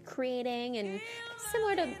 just creating, and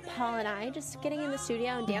similar to Paul and I, just getting in the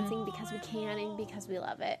studio and dancing because we can and because we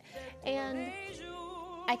love it. And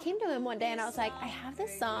I came to him one day and I was like, I have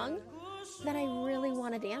this song that I really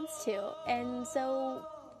want to dance to. And so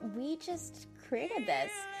we just created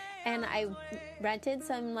this. And I rented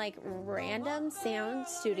some like random sound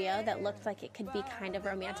studio that looked like it could be kind of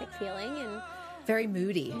romantic feeling and Very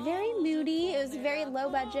moody. very moody. It was very low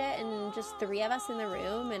budget and just 3 of us in the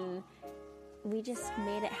room, and we just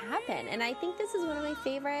made it happen. And I think this is one of my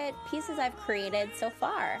favorite pieces I've created so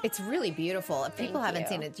far. It's really beautiful. If people haven't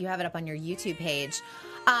seen it, you have it up on your YouTube page.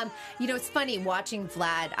 It's funny watching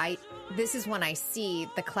Vlad. This is when I see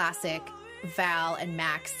the classic Val and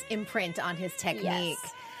Max imprint on his technique.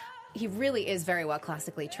 Yes. He really is very well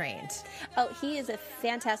classically trained. Oh, he is a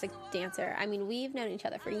fantastic dancer. I mean, we've known each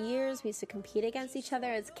other for years. We used to compete against each other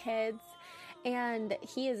as kids. And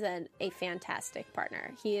he is a fantastic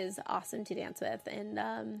partner. He is awesome to dance with.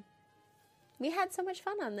 And we had so much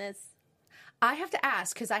fun on this. I have to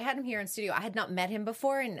ask, because I had him here in studio. I had not met him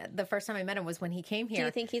before, and the first time I met him was when he came here. Do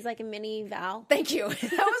you think he's like a mini Val? Thank you. That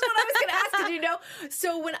was what I was going to ask. Did you know?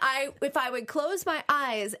 So if I would close my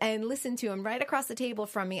eyes and listen to him right across the table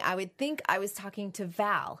from me, I would think I was talking to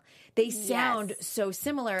Val. They sound so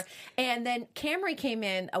similar. And then Camry came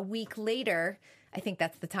in a week later. I think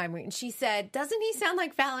that's the time. And she said, doesn't he sound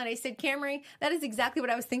like Val? And I said, Camry, that is exactly what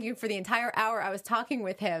I was thinking for the entire hour I was talking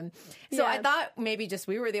with him. So I thought maybe just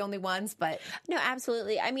we were the only ones, but... No,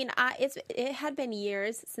 absolutely. I mean, it had been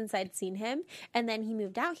years since I'd seen him. And then he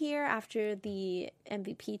moved out here after the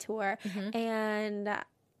MVP tour. And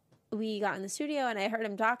we got in the studio and I heard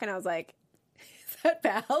him talk and I was like, is that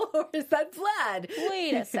Val or is that Vlad?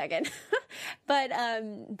 Wait a second. But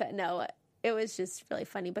no, it was just really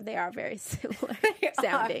funny, but they are very similar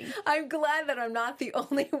sounding. I'm glad that I'm not the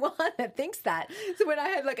only one that thinks that. So when I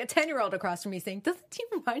had like a 10-year-old across from me saying, doesn't he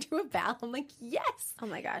remind you of Val? I'm like, yes. Oh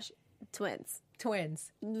my gosh. Twins.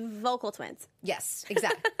 Vocal twins. Yes,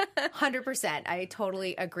 exactly. 100%. I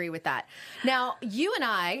totally agree with that. Now, you and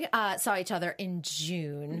I saw each other in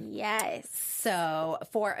June. Yes. So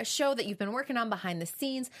for a show that you've been working on behind the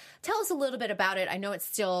scenes, tell us a little bit about it. I know it's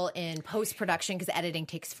still in post-production because editing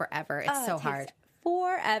takes forever. It's so hard.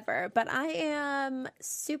 Forever, but I am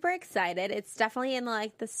super excited. It's definitely in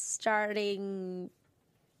like the starting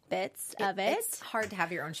bits of it. It's hard to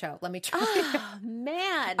have your own show. Let me try. Oh,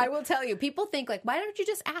 man. I will tell you, people think like, why don't you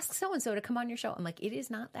just ask so-and-so to come on your show? I'm like, it is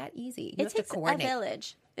not that easy. You have to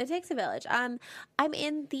coordinate. It takes a village. I'm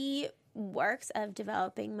in the works of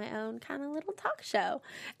developing my own kind of little talk show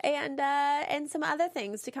and some other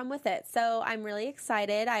things to come with it. So I'm really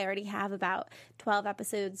excited. I already have about 12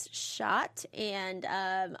 episodes shot, and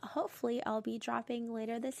hopefully I'll be dropping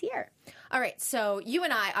later this year. All right. So you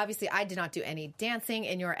and obviously I did not do any dancing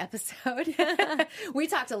in your episode. We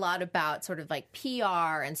talked a lot about sort of like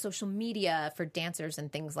PR and social media for dancers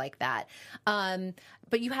and things like that.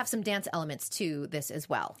 But you have some dance elements to this as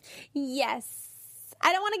well. Yes.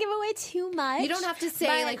 I don't want to give away too much. You don't have to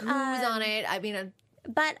say like who's on it. I mean,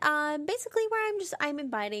 but basically, where I'm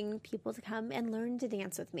inviting people to come and learn to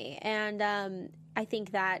dance with me, and I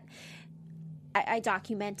think that I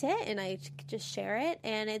document it and I just share it,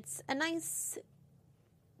 and it's a nice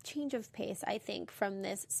change of pace, I think, from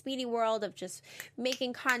this speedy world of just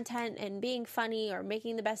making content and being funny or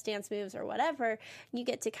making the best dance moves or whatever. You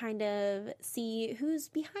get to kind of see who's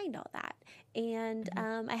behind all that. And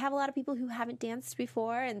I have a lot of people who haven't danced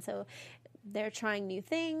before, and so they're trying new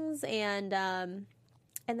things, and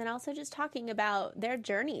then also just talking about their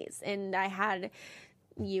journeys. And I had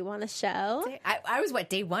you on the show. I was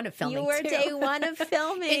day one of filming. You were too. day one of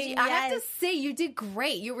filming. I have to say, you did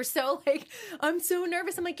great. You were so like, I'm so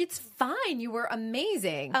nervous. I'm like, it's fine. You were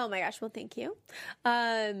amazing. Oh my gosh. Well, thank you.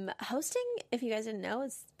 Hosting, if you guys didn't know,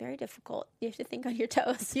 is very difficult. You have to think on your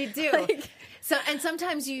toes. You do. And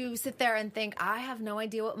sometimes you sit there and think, I have no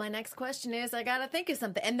idea what my next question is. I got to think of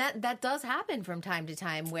something. And that does happen from time to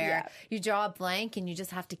time where you draw a blank and you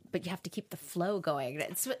just have to, but you have to keep the flow going.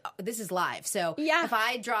 This is live. So if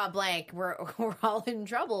I draw a blank, we're all in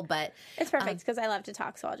trouble, but it's perfect because I love to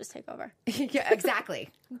talk, so I'll just take over. Yeah, exactly.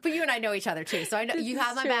 But you and I know each other too, so I know you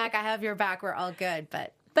have my back, I have your back, we're all good.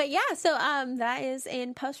 But yeah, so that is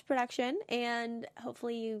in post-production, and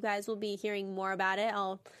hopefully you guys will be hearing more about it.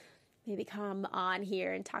 I'll maybe come on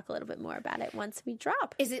here and talk a little bit more about it once we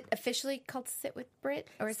drop. Is it officially called Sit with Brit?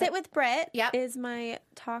 Or Sit with Brit is my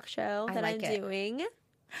talk show that I'm doing.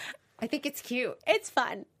 I think it's cute. It's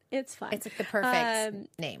fun. It's fun. It's like the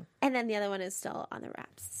perfect name. And then the other one is still on the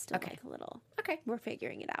wraps. Still Okay. like a little. Okay. We're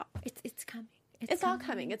figuring it out. It's coming. It's all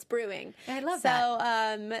coming. It's brewing. I love that.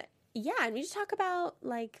 So, yeah, and we just talk about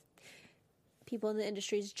like people in the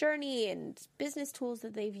industry's journey and business tools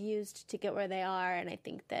that they've used to get where they are. And I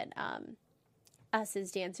think that us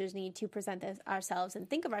as dancers need to present ourselves and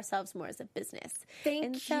think of ourselves more as a business.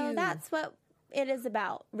 Thank So you. that's what it is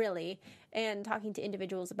about, really, and talking to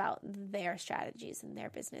individuals about their strategies and their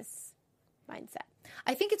business mindset.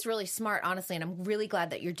 I think it's really smart, honestly, and I'm really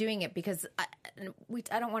glad that you're doing it because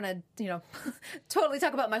I don't want to, totally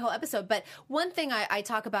talk about my whole episode, but one thing I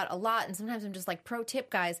talk about a lot, and sometimes I'm just like, pro tip,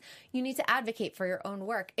 guys, you need to advocate for your own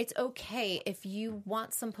work. It's okay if you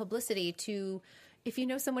want some publicity if you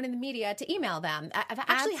know someone in the media, to email them. I've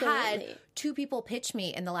actually had 2 people pitch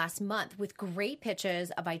me in the last month with great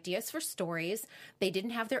pitches of ideas for stories. They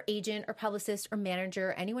didn't have their agent or publicist or manager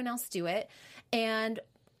or anyone else do it. And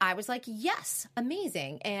I was like, yes,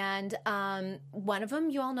 amazing. And one of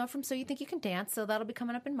them you all know from So You Think You Can Dance. So that'll be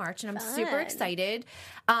coming up in March. And I'm super excited.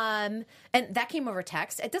 And that came over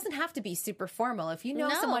text. It doesn't have to be super formal. If you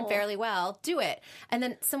know someone fairly well, do it. And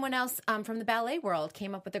then someone else from the ballet world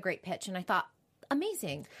came up with a great pitch. And I thought,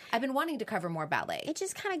 amazing. I've been wanting to cover more ballet. It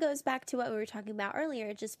just kind of goes back to what we were talking about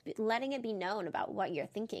earlier, just letting it be known about what you're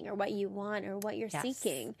thinking or what you want or what you're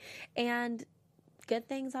seeking. And good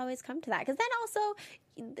things always come to that. Because then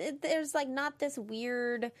also, there's like not this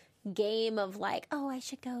weird game of like, oh, I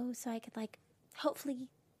should go so I could like hopefully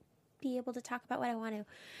be able to talk about what I want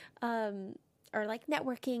to. Or like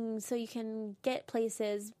networking so you can get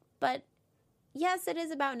places. But yes, it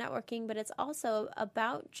is about networking, but it's also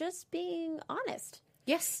about just being honest.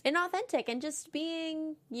 Yes. And authentic and just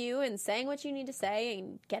being you and saying what you need to say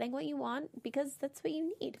and getting what you want because that's what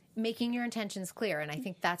you need. Making your intentions clear. And I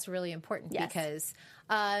think that's really important because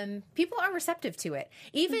people are receptive to it.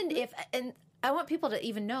 Even if, and I want people to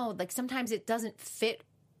even know, like sometimes it doesn't fit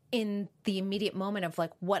in the immediate moment of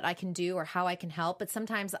like what I can do or how I can help. But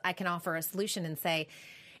sometimes I can offer a solution and say,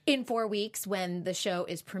 in 4 weeks when the show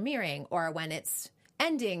is premiering or when it's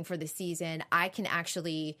ending for the season, I can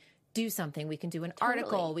actually do something. We can do an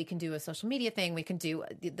article. We can do a social media thing. We can do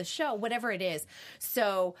the show, whatever it is.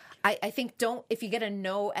 So I think if you get a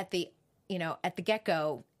no at the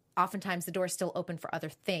get-go, oftentimes the door is still open for other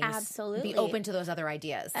things. Absolutely. Be open to those other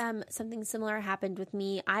ideas. Something similar happened with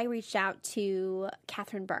me. I reached out to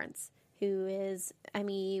Catherine Burns, who is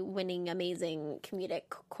Emmy-winning, amazing comedic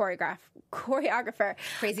choreographer.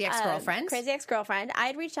 Crazy Ex-Girlfriend. Crazy Ex-Girlfriend. I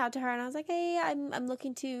had reached out to her and I was like, hey, I'm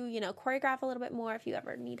looking to, choreograph a little bit more. If you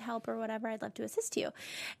ever need help or whatever, I'd love to assist you.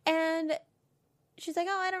 And she's like,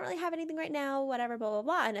 oh, I don't really have anything right now, whatever, blah, blah,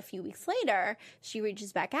 blah. And a few weeks later, she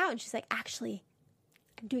reaches back out and she's like, actually,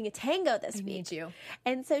 I'm doing a tango this week. Need you.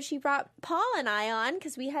 And so she brought Paul and I on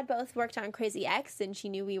because we had both worked on Crazy Ex and she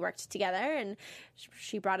knew we worked together. And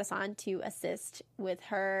she brought us on to assist with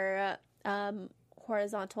her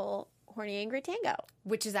horizontal Horny Angry Tango.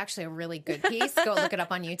 Which is actually a really good piece. Go look it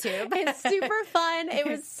up on YouTube. It's super fun. It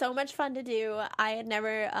was so much fun to do. I had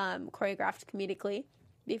never choreographed comedically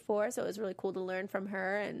before, so it was really cool to learn from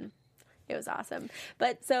her and it was awesome.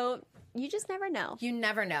 But so you just never know. You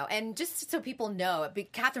never know. And just so people know,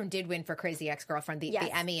 Catherine did win for Crazy Ex-Girlfriend, the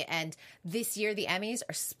Emmy. And this year, the Emmys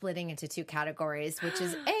are splitting into 2 categories, which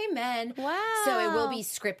is amen. Wow. So it will be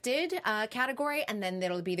scripted category, and then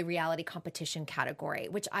there'll be the reality competition category,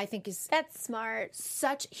 which I think is... That's smart.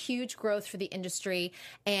 Such huge growth for the industry.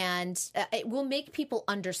 And it will make people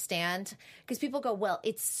understand, because people go, well,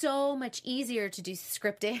 it's so much easier to do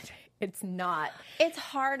scripted. It's not. It's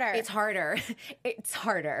harder. It's harder. It's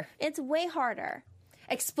harder. It's way harder.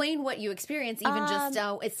 Explain what you experience, even just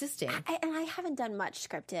assisting. And I haven't done much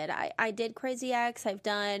scripted. I did Crazy Ex.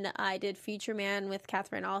 I did Future Man with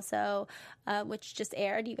Catherine also, which just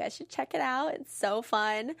aired. You guys should check it out. It's so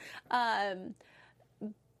fun. And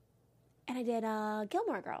I did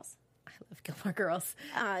Gilmore Girls. I love Gilmore Girls.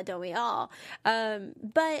 Don't we all?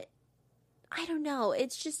 But I don't know.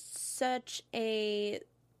 It's just such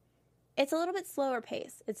it's a little bit slower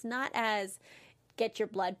pace. It's not as get your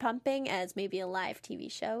blood pumping as maybe a live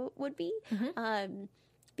TV show would be. Mm-hmm.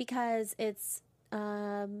 Because it's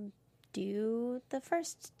do the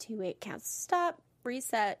first 2 8 counts. Stop,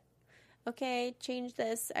 reset. Okay, change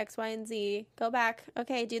this, X, Y, and Z. Go back.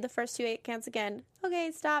 Okay, do the first 2 8 counts again.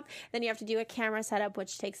 Okay, stop. Then you have to do a camera setup,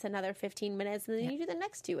 which takes another 15 minutes. And then you do the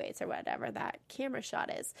next 2 8s or whatever that camera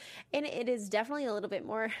shot is. And it is definitely a little bit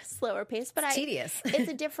more slower paced. But tedious.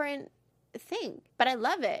 It's a different thing. But I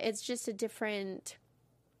love it. It's just a different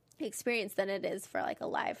experience than it is for like a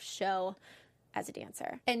live show as a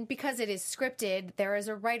dancer. And because it is scripted, there is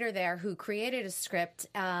a writer there who created a script,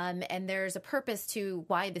 and there's a purpose to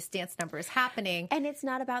why this dance number is happening. And it's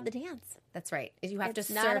not about the dance. That's right. You have It's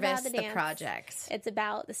to not about service the the dance. project. It's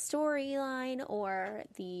about the storyline or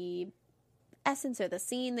the essence or the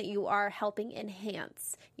scene that you are helping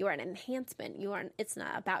enhance. You are an enhancement. It's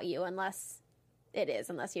not about you unless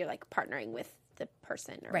you're like partnering with the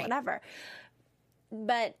person or Right. whatever.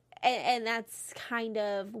 But and that's kind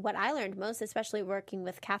of what I learned most, especially working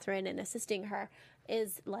with Catherine and assisting her,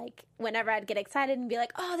 is like whenever I'd get excited and be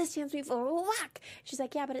like, oh, this dance move, whack. She's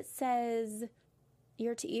like, yeah, but it says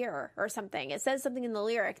ear to ear or something. It says something in the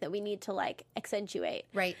lyric that we need to like accentuate.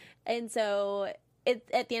 Right. And so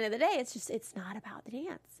at the end of the day, it's not about the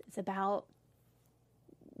dance. It's about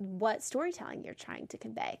what storytelling you're trying to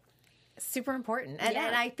convey. Super important. And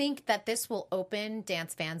I think that this will open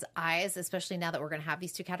dance fans' eyes, especially now that we're going to have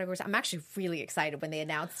these two categories. I'm actually really excited when they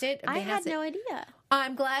announced it. I had no idea.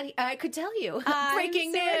 I'm glad I could tell you.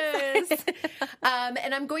 Breaking so news.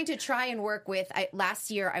 And I'm going to try and work with,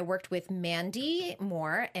 last year I worked with Mandy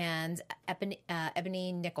Moore and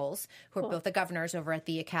Ebony Nichols, who are both the governors over at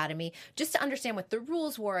the Academy, just to understand what the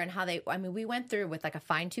rules were and how we went through with like a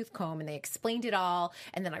fine tooth comb and they explained it all.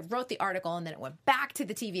 And then I wrote the article and then it went back to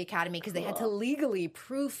the TV Academy because they had to legally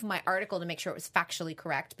proof my article to make sure it was factually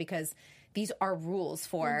correct because these are rules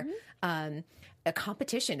for a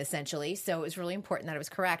competition, essentially. So it was really important that it was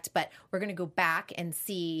correct. But we're going to go back and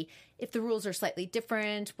see if the rules are slightly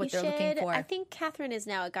different, what they're looking for. I think Catherine is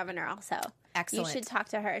now a governor also. Excellent. You should talk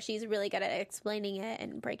to her. She's really good at explaining it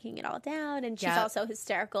and breaking it all down. And she's also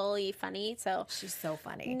hysterically funny. So she's so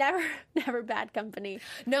funny. Never bad company.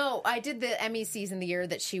 No, I did the Emmy season the year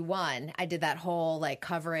that she won. I did that whole like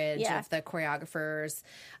coverage of the choreographers'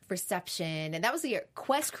 reception. And that was the year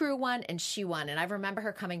Quest Crew won and she won. And I remember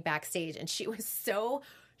her coming backstage and she was so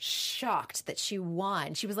shocked that she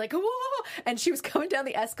won. She was like, whoa! And she was coming down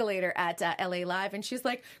the escalator at LA Live and she's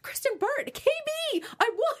like, Kristen Burt, KB, I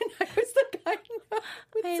won. I was like, I know.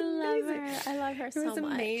 I love her so much. It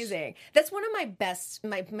was amazing. That's one of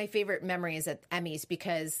my favorite memories at Emmys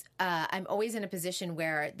because I'm always in a position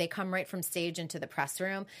where they come right from stage into the press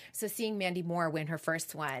room. So seeing Mandy Moore win her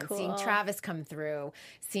first one, seeing Travis come through,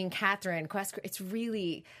 seeing Catherine, it's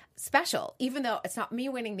really special. Even though it's not me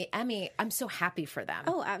winning the Emmy, I'm so happy for them.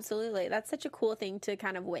 Oh, absolutely. That's such a cool thing to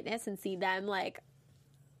kind of witness and see them like,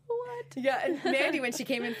 what? Yeah, and Mandy, when she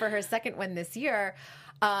came in for her second one this year,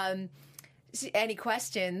 any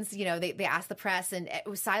questions, they asked the press and it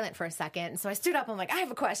was silent for a second. And so I stood up. I'm like, I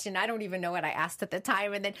have a question. I don't even know what I asked at the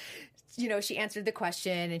time. And then, she answered the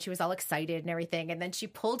question and she was all excited and everything. And then she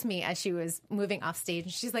pulled me as she was moving off stage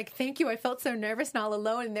and she's like, thank you. I felt so nervous and all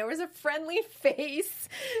alone. And there was a friendly face.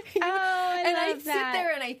 I sit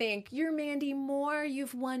there and I think, you're Mandy Moore.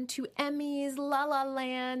 You've won 2 Emmys, La La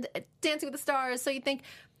Land, Dancing with the Stars. So you think,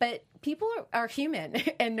 but people are human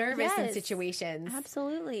and nervous in situations.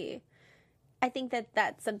 Absolutely. I think that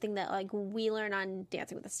that's something that like we learn on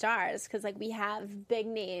Dancing with the Stars because like we have big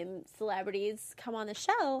name celebrities come on the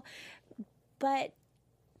show, but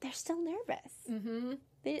they're still nervous. Mm-hmm.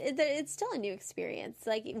 It's still a new experience.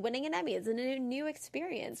 Like winning an Emmy is a new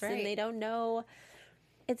experience, and they don't know.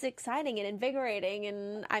 It's exciting and invigorating,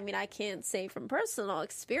 and I mean I can't say from personal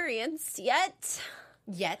experience yet,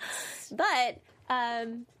 but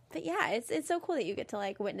yeah, it's so cool that you get to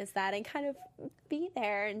like witness that and kind of be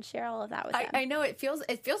there and share all of that with them. I know it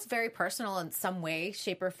feels very personal in some way,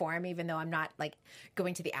 shape, or form, even though I'm not like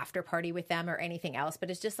going to the after party with them or anything else,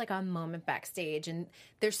 but it's just like a moment backstage and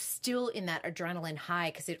they're still in that adrenaline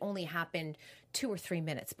high because it only happened 2 or 3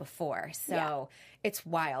 minutes before. So it's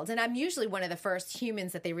wild. And I'm usually one of the first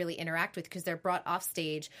humans that they really interact with because they're brought off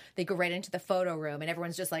stage. They go right into the photo room and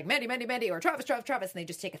everyone's just like, Mandy, Mandy, Mandy, or Travis, Travis, Travis. And they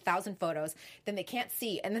just take 1,000 photos. Then they can't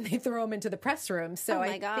see. And then they throw them into the press room. So oh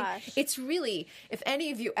my gosh. Think it's really, if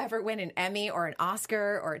any of you ever win an Emmy or an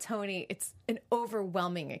Oscar or a Tony, it's an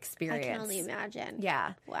overwhelming experience. I can only imagine.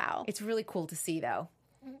 Yeah. Wow. It's really cool to see though.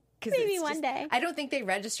 Maybe one day. I don't think they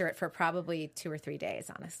register it for probably 2 or 3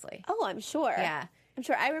 days, honestly. Oh, I'm sure. Yeah. I'm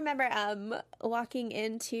sure. I remember walking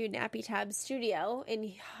into Nappy Tab's studio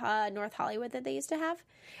in North Hollywood that they used to have.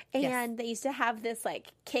 And they used to have this, like,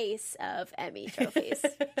 case of Emmy trophies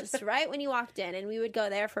just right when you walked in. And we would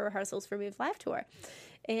go there for rehearsals for Move Live Tour.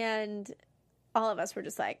 And all of us were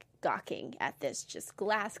just, like, gawking at this just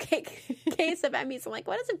glass case of Emmys. I'm like,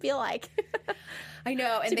 what does it feel like? I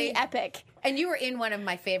know. And be epic. And you were in one of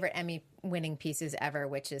my favorite Emmy-winning pieces ever,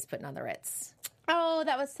 which is Putting on the Ritz. Oh,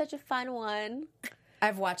 that was such a fun one.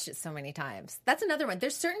 I've watched it so many times. That's another one.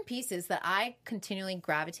 There's certain pieces that I continually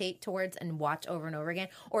gravitate towards and watch over and over again,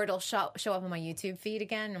 or it'll show up on my YouTube feed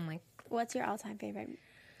again. And I'm like, What's your all-time favorite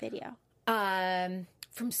video?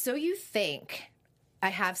 From So You Think, I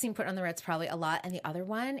have seen Put on the Ritz probably a lot, and the other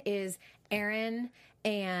one is Aaron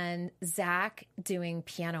and Zach doing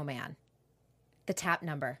Piano Man, the tap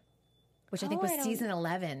number, which I think was season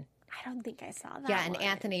 11. I don't think I saw that. Yeah, and one.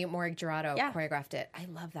 Anthony Morigerato choreographed it. I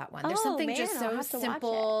love that one. There's Oh, something man, just I'll so have to watch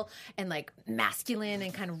simple and like masculine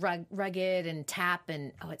and kind of rugged and tap,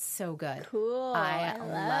 and it's so good. Cool. I love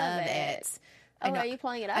love it. Oh, I know. are you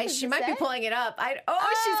pulling it up? Is She this might be it? pulling it up.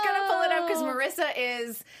 She's gonna pull it up because Marissa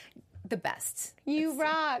is the best. You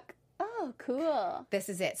rock. Oh, cool. This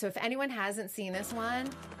is it. So if anyone hasn't seen this one,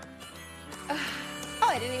 Oh,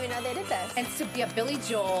 I didn't even know they did this. and so Billy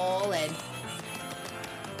Joel and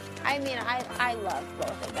I mean, I love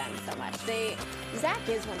both of them so much. Zach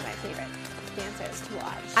is one of my favorite dancers to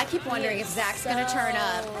watch. I keep wondering He if is Zach's gonna turn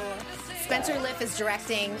up. Spencer good. Liff is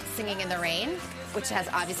directing Singing in the Rain, which has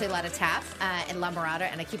obviously a lot of tap, and La Mirada,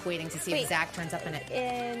 and I keep waiting to see if Wait. Zach turns up in it.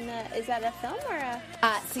 Is that a film or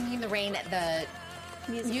a Singing in the Rain, the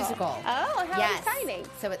musical. Oh, how exciting.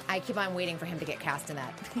 So I keep on waiting for him to get cast in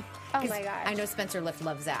that. Oh 'Cause my gosh. I know Spencer Liff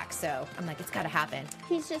loves Zach, so I'm like, it's got to happen.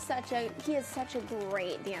 He is such a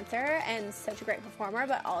great dancer and such a great performer,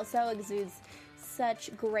 but also exudes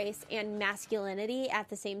such grace and masculinity at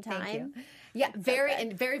the same time. Thank you. Yeah,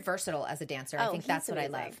 very versatile as a dancer. I Oh, think he's that's what I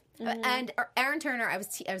amazing. love. And Aaron Turner, I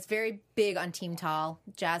was very big on Team Tall,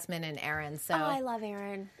 Jasmine and Aaron. So Oh, I love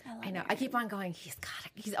Aaron. I know. I keep on going.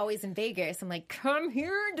 He's always in Vegas. I'm like, come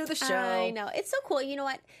here and do the show. I know. It's so cool. You know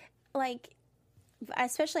what? Like,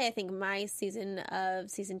 especially I think my season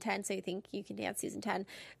of season 10, so you think you can dance season 10.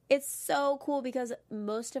 It's so cool because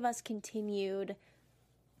most of us continued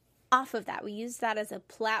off of that. We used that as a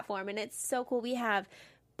platform, and it's so cool. We have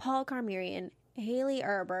Paul Carmerian, Haley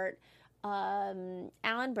Erbert, Alan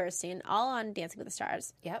Burstein, all on Dancing with the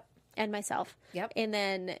Stars. Yep. And myself. Yep. And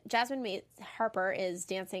then Jasmine Harper is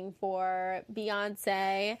dancing for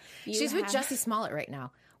Beyonce. She's with Jussie Smollett right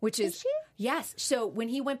now, which is she? Yes. So when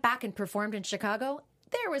he went back and performed in Chicago,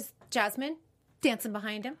 there was Jasmine dancing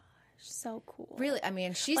behind him. So cool. Really, I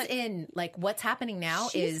mean, she's in like what's happening now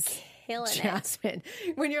She's is killing it. Jasmine.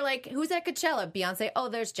 When you're like, who's at Coachella? Beyonce. Oh,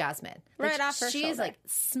 there's Jasmine. Right off her She is shoulder. like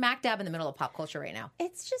smack dab in the middle of pop culture right now.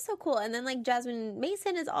 It's just so cool. And then like Jasmine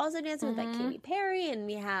Mason is also dancing with like Katy Perry, and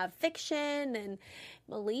we have Fiction, and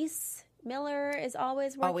Melise Miller is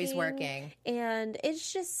always working. Always working. And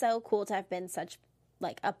it's just so cool to have been such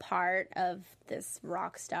like a part of this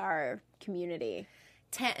rock star community.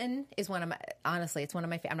 10 is one of my, honestly, it's one of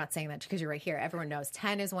my, I'm not saying that because you're right here. Everyone knows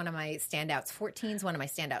 10 is one of my standouts. 14 is one of my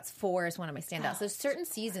standouts. 4 is one of my standouts. There's certain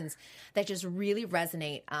seasons that just really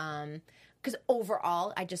resonate. Because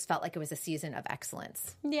overall, I just felt like it was a season of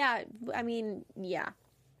excellence. Yeah, I mean, yeah.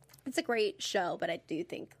 It's a great show, but I do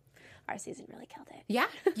think our season really killed it.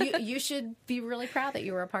 Yeah, you should be really proud that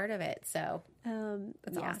you were a part of it. So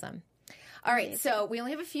that's yeah. awesome. All right, so we only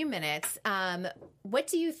have a few minutes. What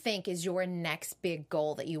do you think is your next big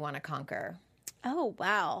goal that you want to conquer? Oh,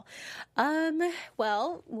 wow.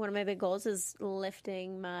 Well, one of my big goals is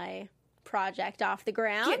lifting my project off the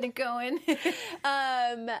ground. Getting it going.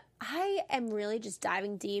 I am really just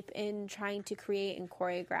diving deep in trying to create and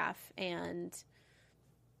choreograph and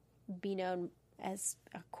be known as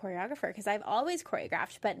a choreographer, because I've always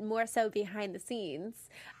choreographed, but more so behind the scenes.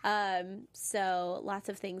 So lots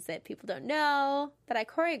of things that people don't know that I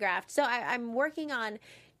choreographed. So I'm working on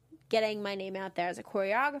getting my name out there as a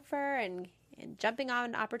choreographer and jumping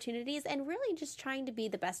on opportunities and really just trying to be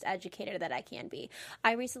the best educator that I can be.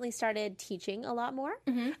 I recently started teaching a lot more.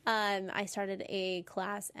 I started a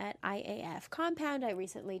class at IAF Compound. I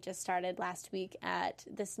recently just started last week at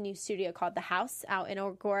this new studio called The House out in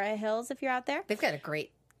Agora Hills, if you're out there. They've got a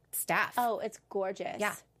great staff. Oh, it's gorgeous.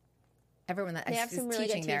 Yeah. Everyone that They have is some really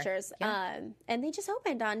good teaching there. teachers. Yeah. And they just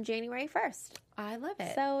opened on January 1st. I love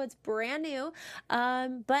it. So it's brand new.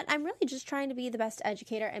 But I'm really just trying to be the best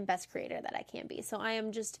educator and best creator that I can be. So I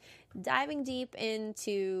am just diving deep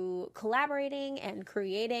into collaborating and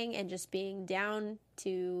creating and just being down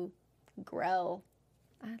to grow.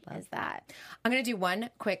 I love Is that. I'm going to do one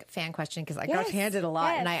quick fan question because I Yes, got handed a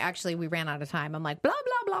lot yes. and we ran out of time. I'm like, blah,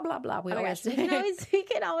 blah, blah, blah, blah. We Oh my always gosh, we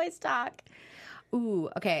can always talk. Ooh,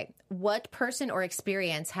 okay. What person or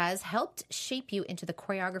experience has helped shape you into the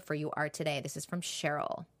choreographer you are today? This is from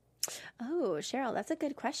Cheryl. Oh, Cheryl, that's a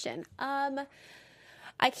good question.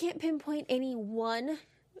 I can't pinpoint any one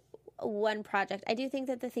project. I do think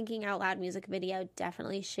that the Thinking Out Loud music video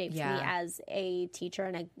definitely shaped me as a teacher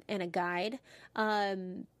and a guide.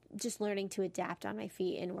 Just learning to adapt on my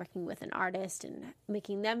feet and working with an artist and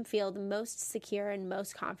making them feel the most secure and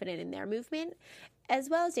most confident in their movement. as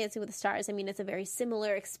well as Dancing with the Stars. I mean, it's a very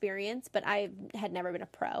similar experience, but I had never been a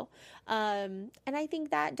pro. And I think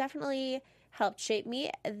that definitely helped shape me.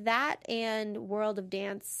 That and World of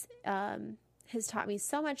Dance has taught me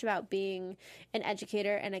so much about being an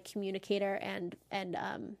educator and a communicator and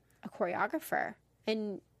a choreographer,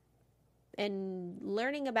 and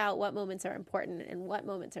learning about what moments are important and what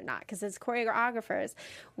moments are not. Because as choreographers,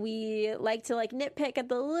 we like to nitpick at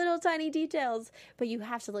the little tiny details, but you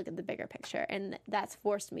have to look at the bigger picture, and that's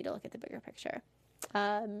forced me to look at the bigger picture.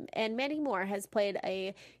 And Mandy Moore has played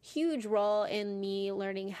a huge role in me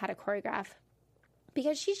learning how to choreograph,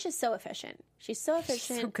 because she's just so efficient. She's so efficient.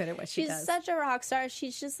 She's so good at what she does. She's such a rock star.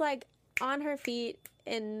 She's just on her feet,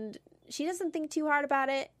 and she doesn't think too hard about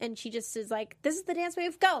it, and she just is this is the dance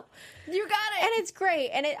move, go. You got it. And it's great,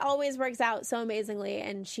 and it always works out so amazingly,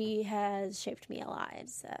 and she has shaped me a lot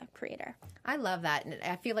as a creator. I love that, and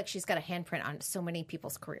I feel like she's got a handprint on so many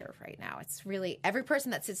people's career right now. It's really, every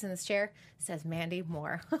person that sits in this chair says Mandy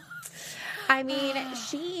Moore. I mean,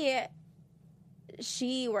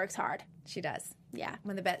 she works hard. She does. Yeah.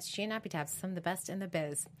 One of the best. She and Nappy Tabs, some of the best in the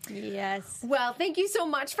biz. Yes. Well, thank you so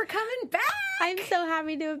much for coming back. I'm so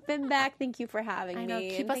happy to have been back. Thank you for having I know. me.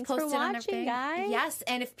 Keep and us thanks posted for on watching, everything. guys. Yes,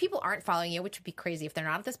 and if people aren't following you, which would be crazy if they're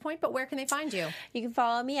not at this point, but where can they find you? You can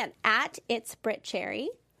follow me at It's Brit Cherry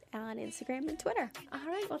on Instagram and Twitter. All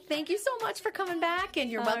right. Well, thank you so much for coming back,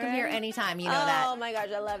 and you're welcome here anytime. You know that. Oh my gosh,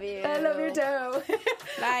 I love you. I love you too.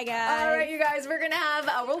 Bye, guys. All right, you guys, we're going to have,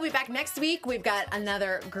 we'll be back next week. We've got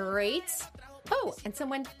another great, and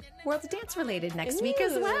someone World of Dance related next week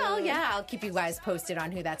as well. Yeah, I'll keep you guys posted on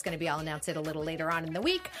who that's going to be. I'll announce it a little later on in the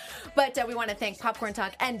week. But we want to thank Popcorn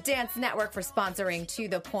Talk and Dance Network for sponsoring To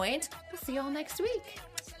The Point. We'll see you all next week.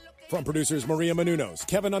 From producers Maria Menounos,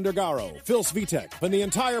 Kevin Undergaro, Phil Svitek, and the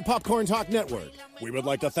entire Popcorn Talk Network, we would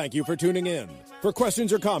like to thank you for tuning in. For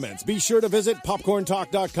questions or comments, be sure to visit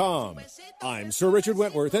popcorntalk.com. I'm Sir Richard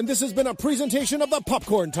Wentworth, and this has been a presentation of the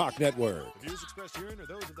Popcorn Talk Network. The views expressed herein are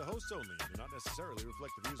those of the hosts only and do not necessarily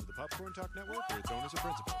reflect the views of the Popcorn Talk Network or its owners or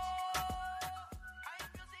principals.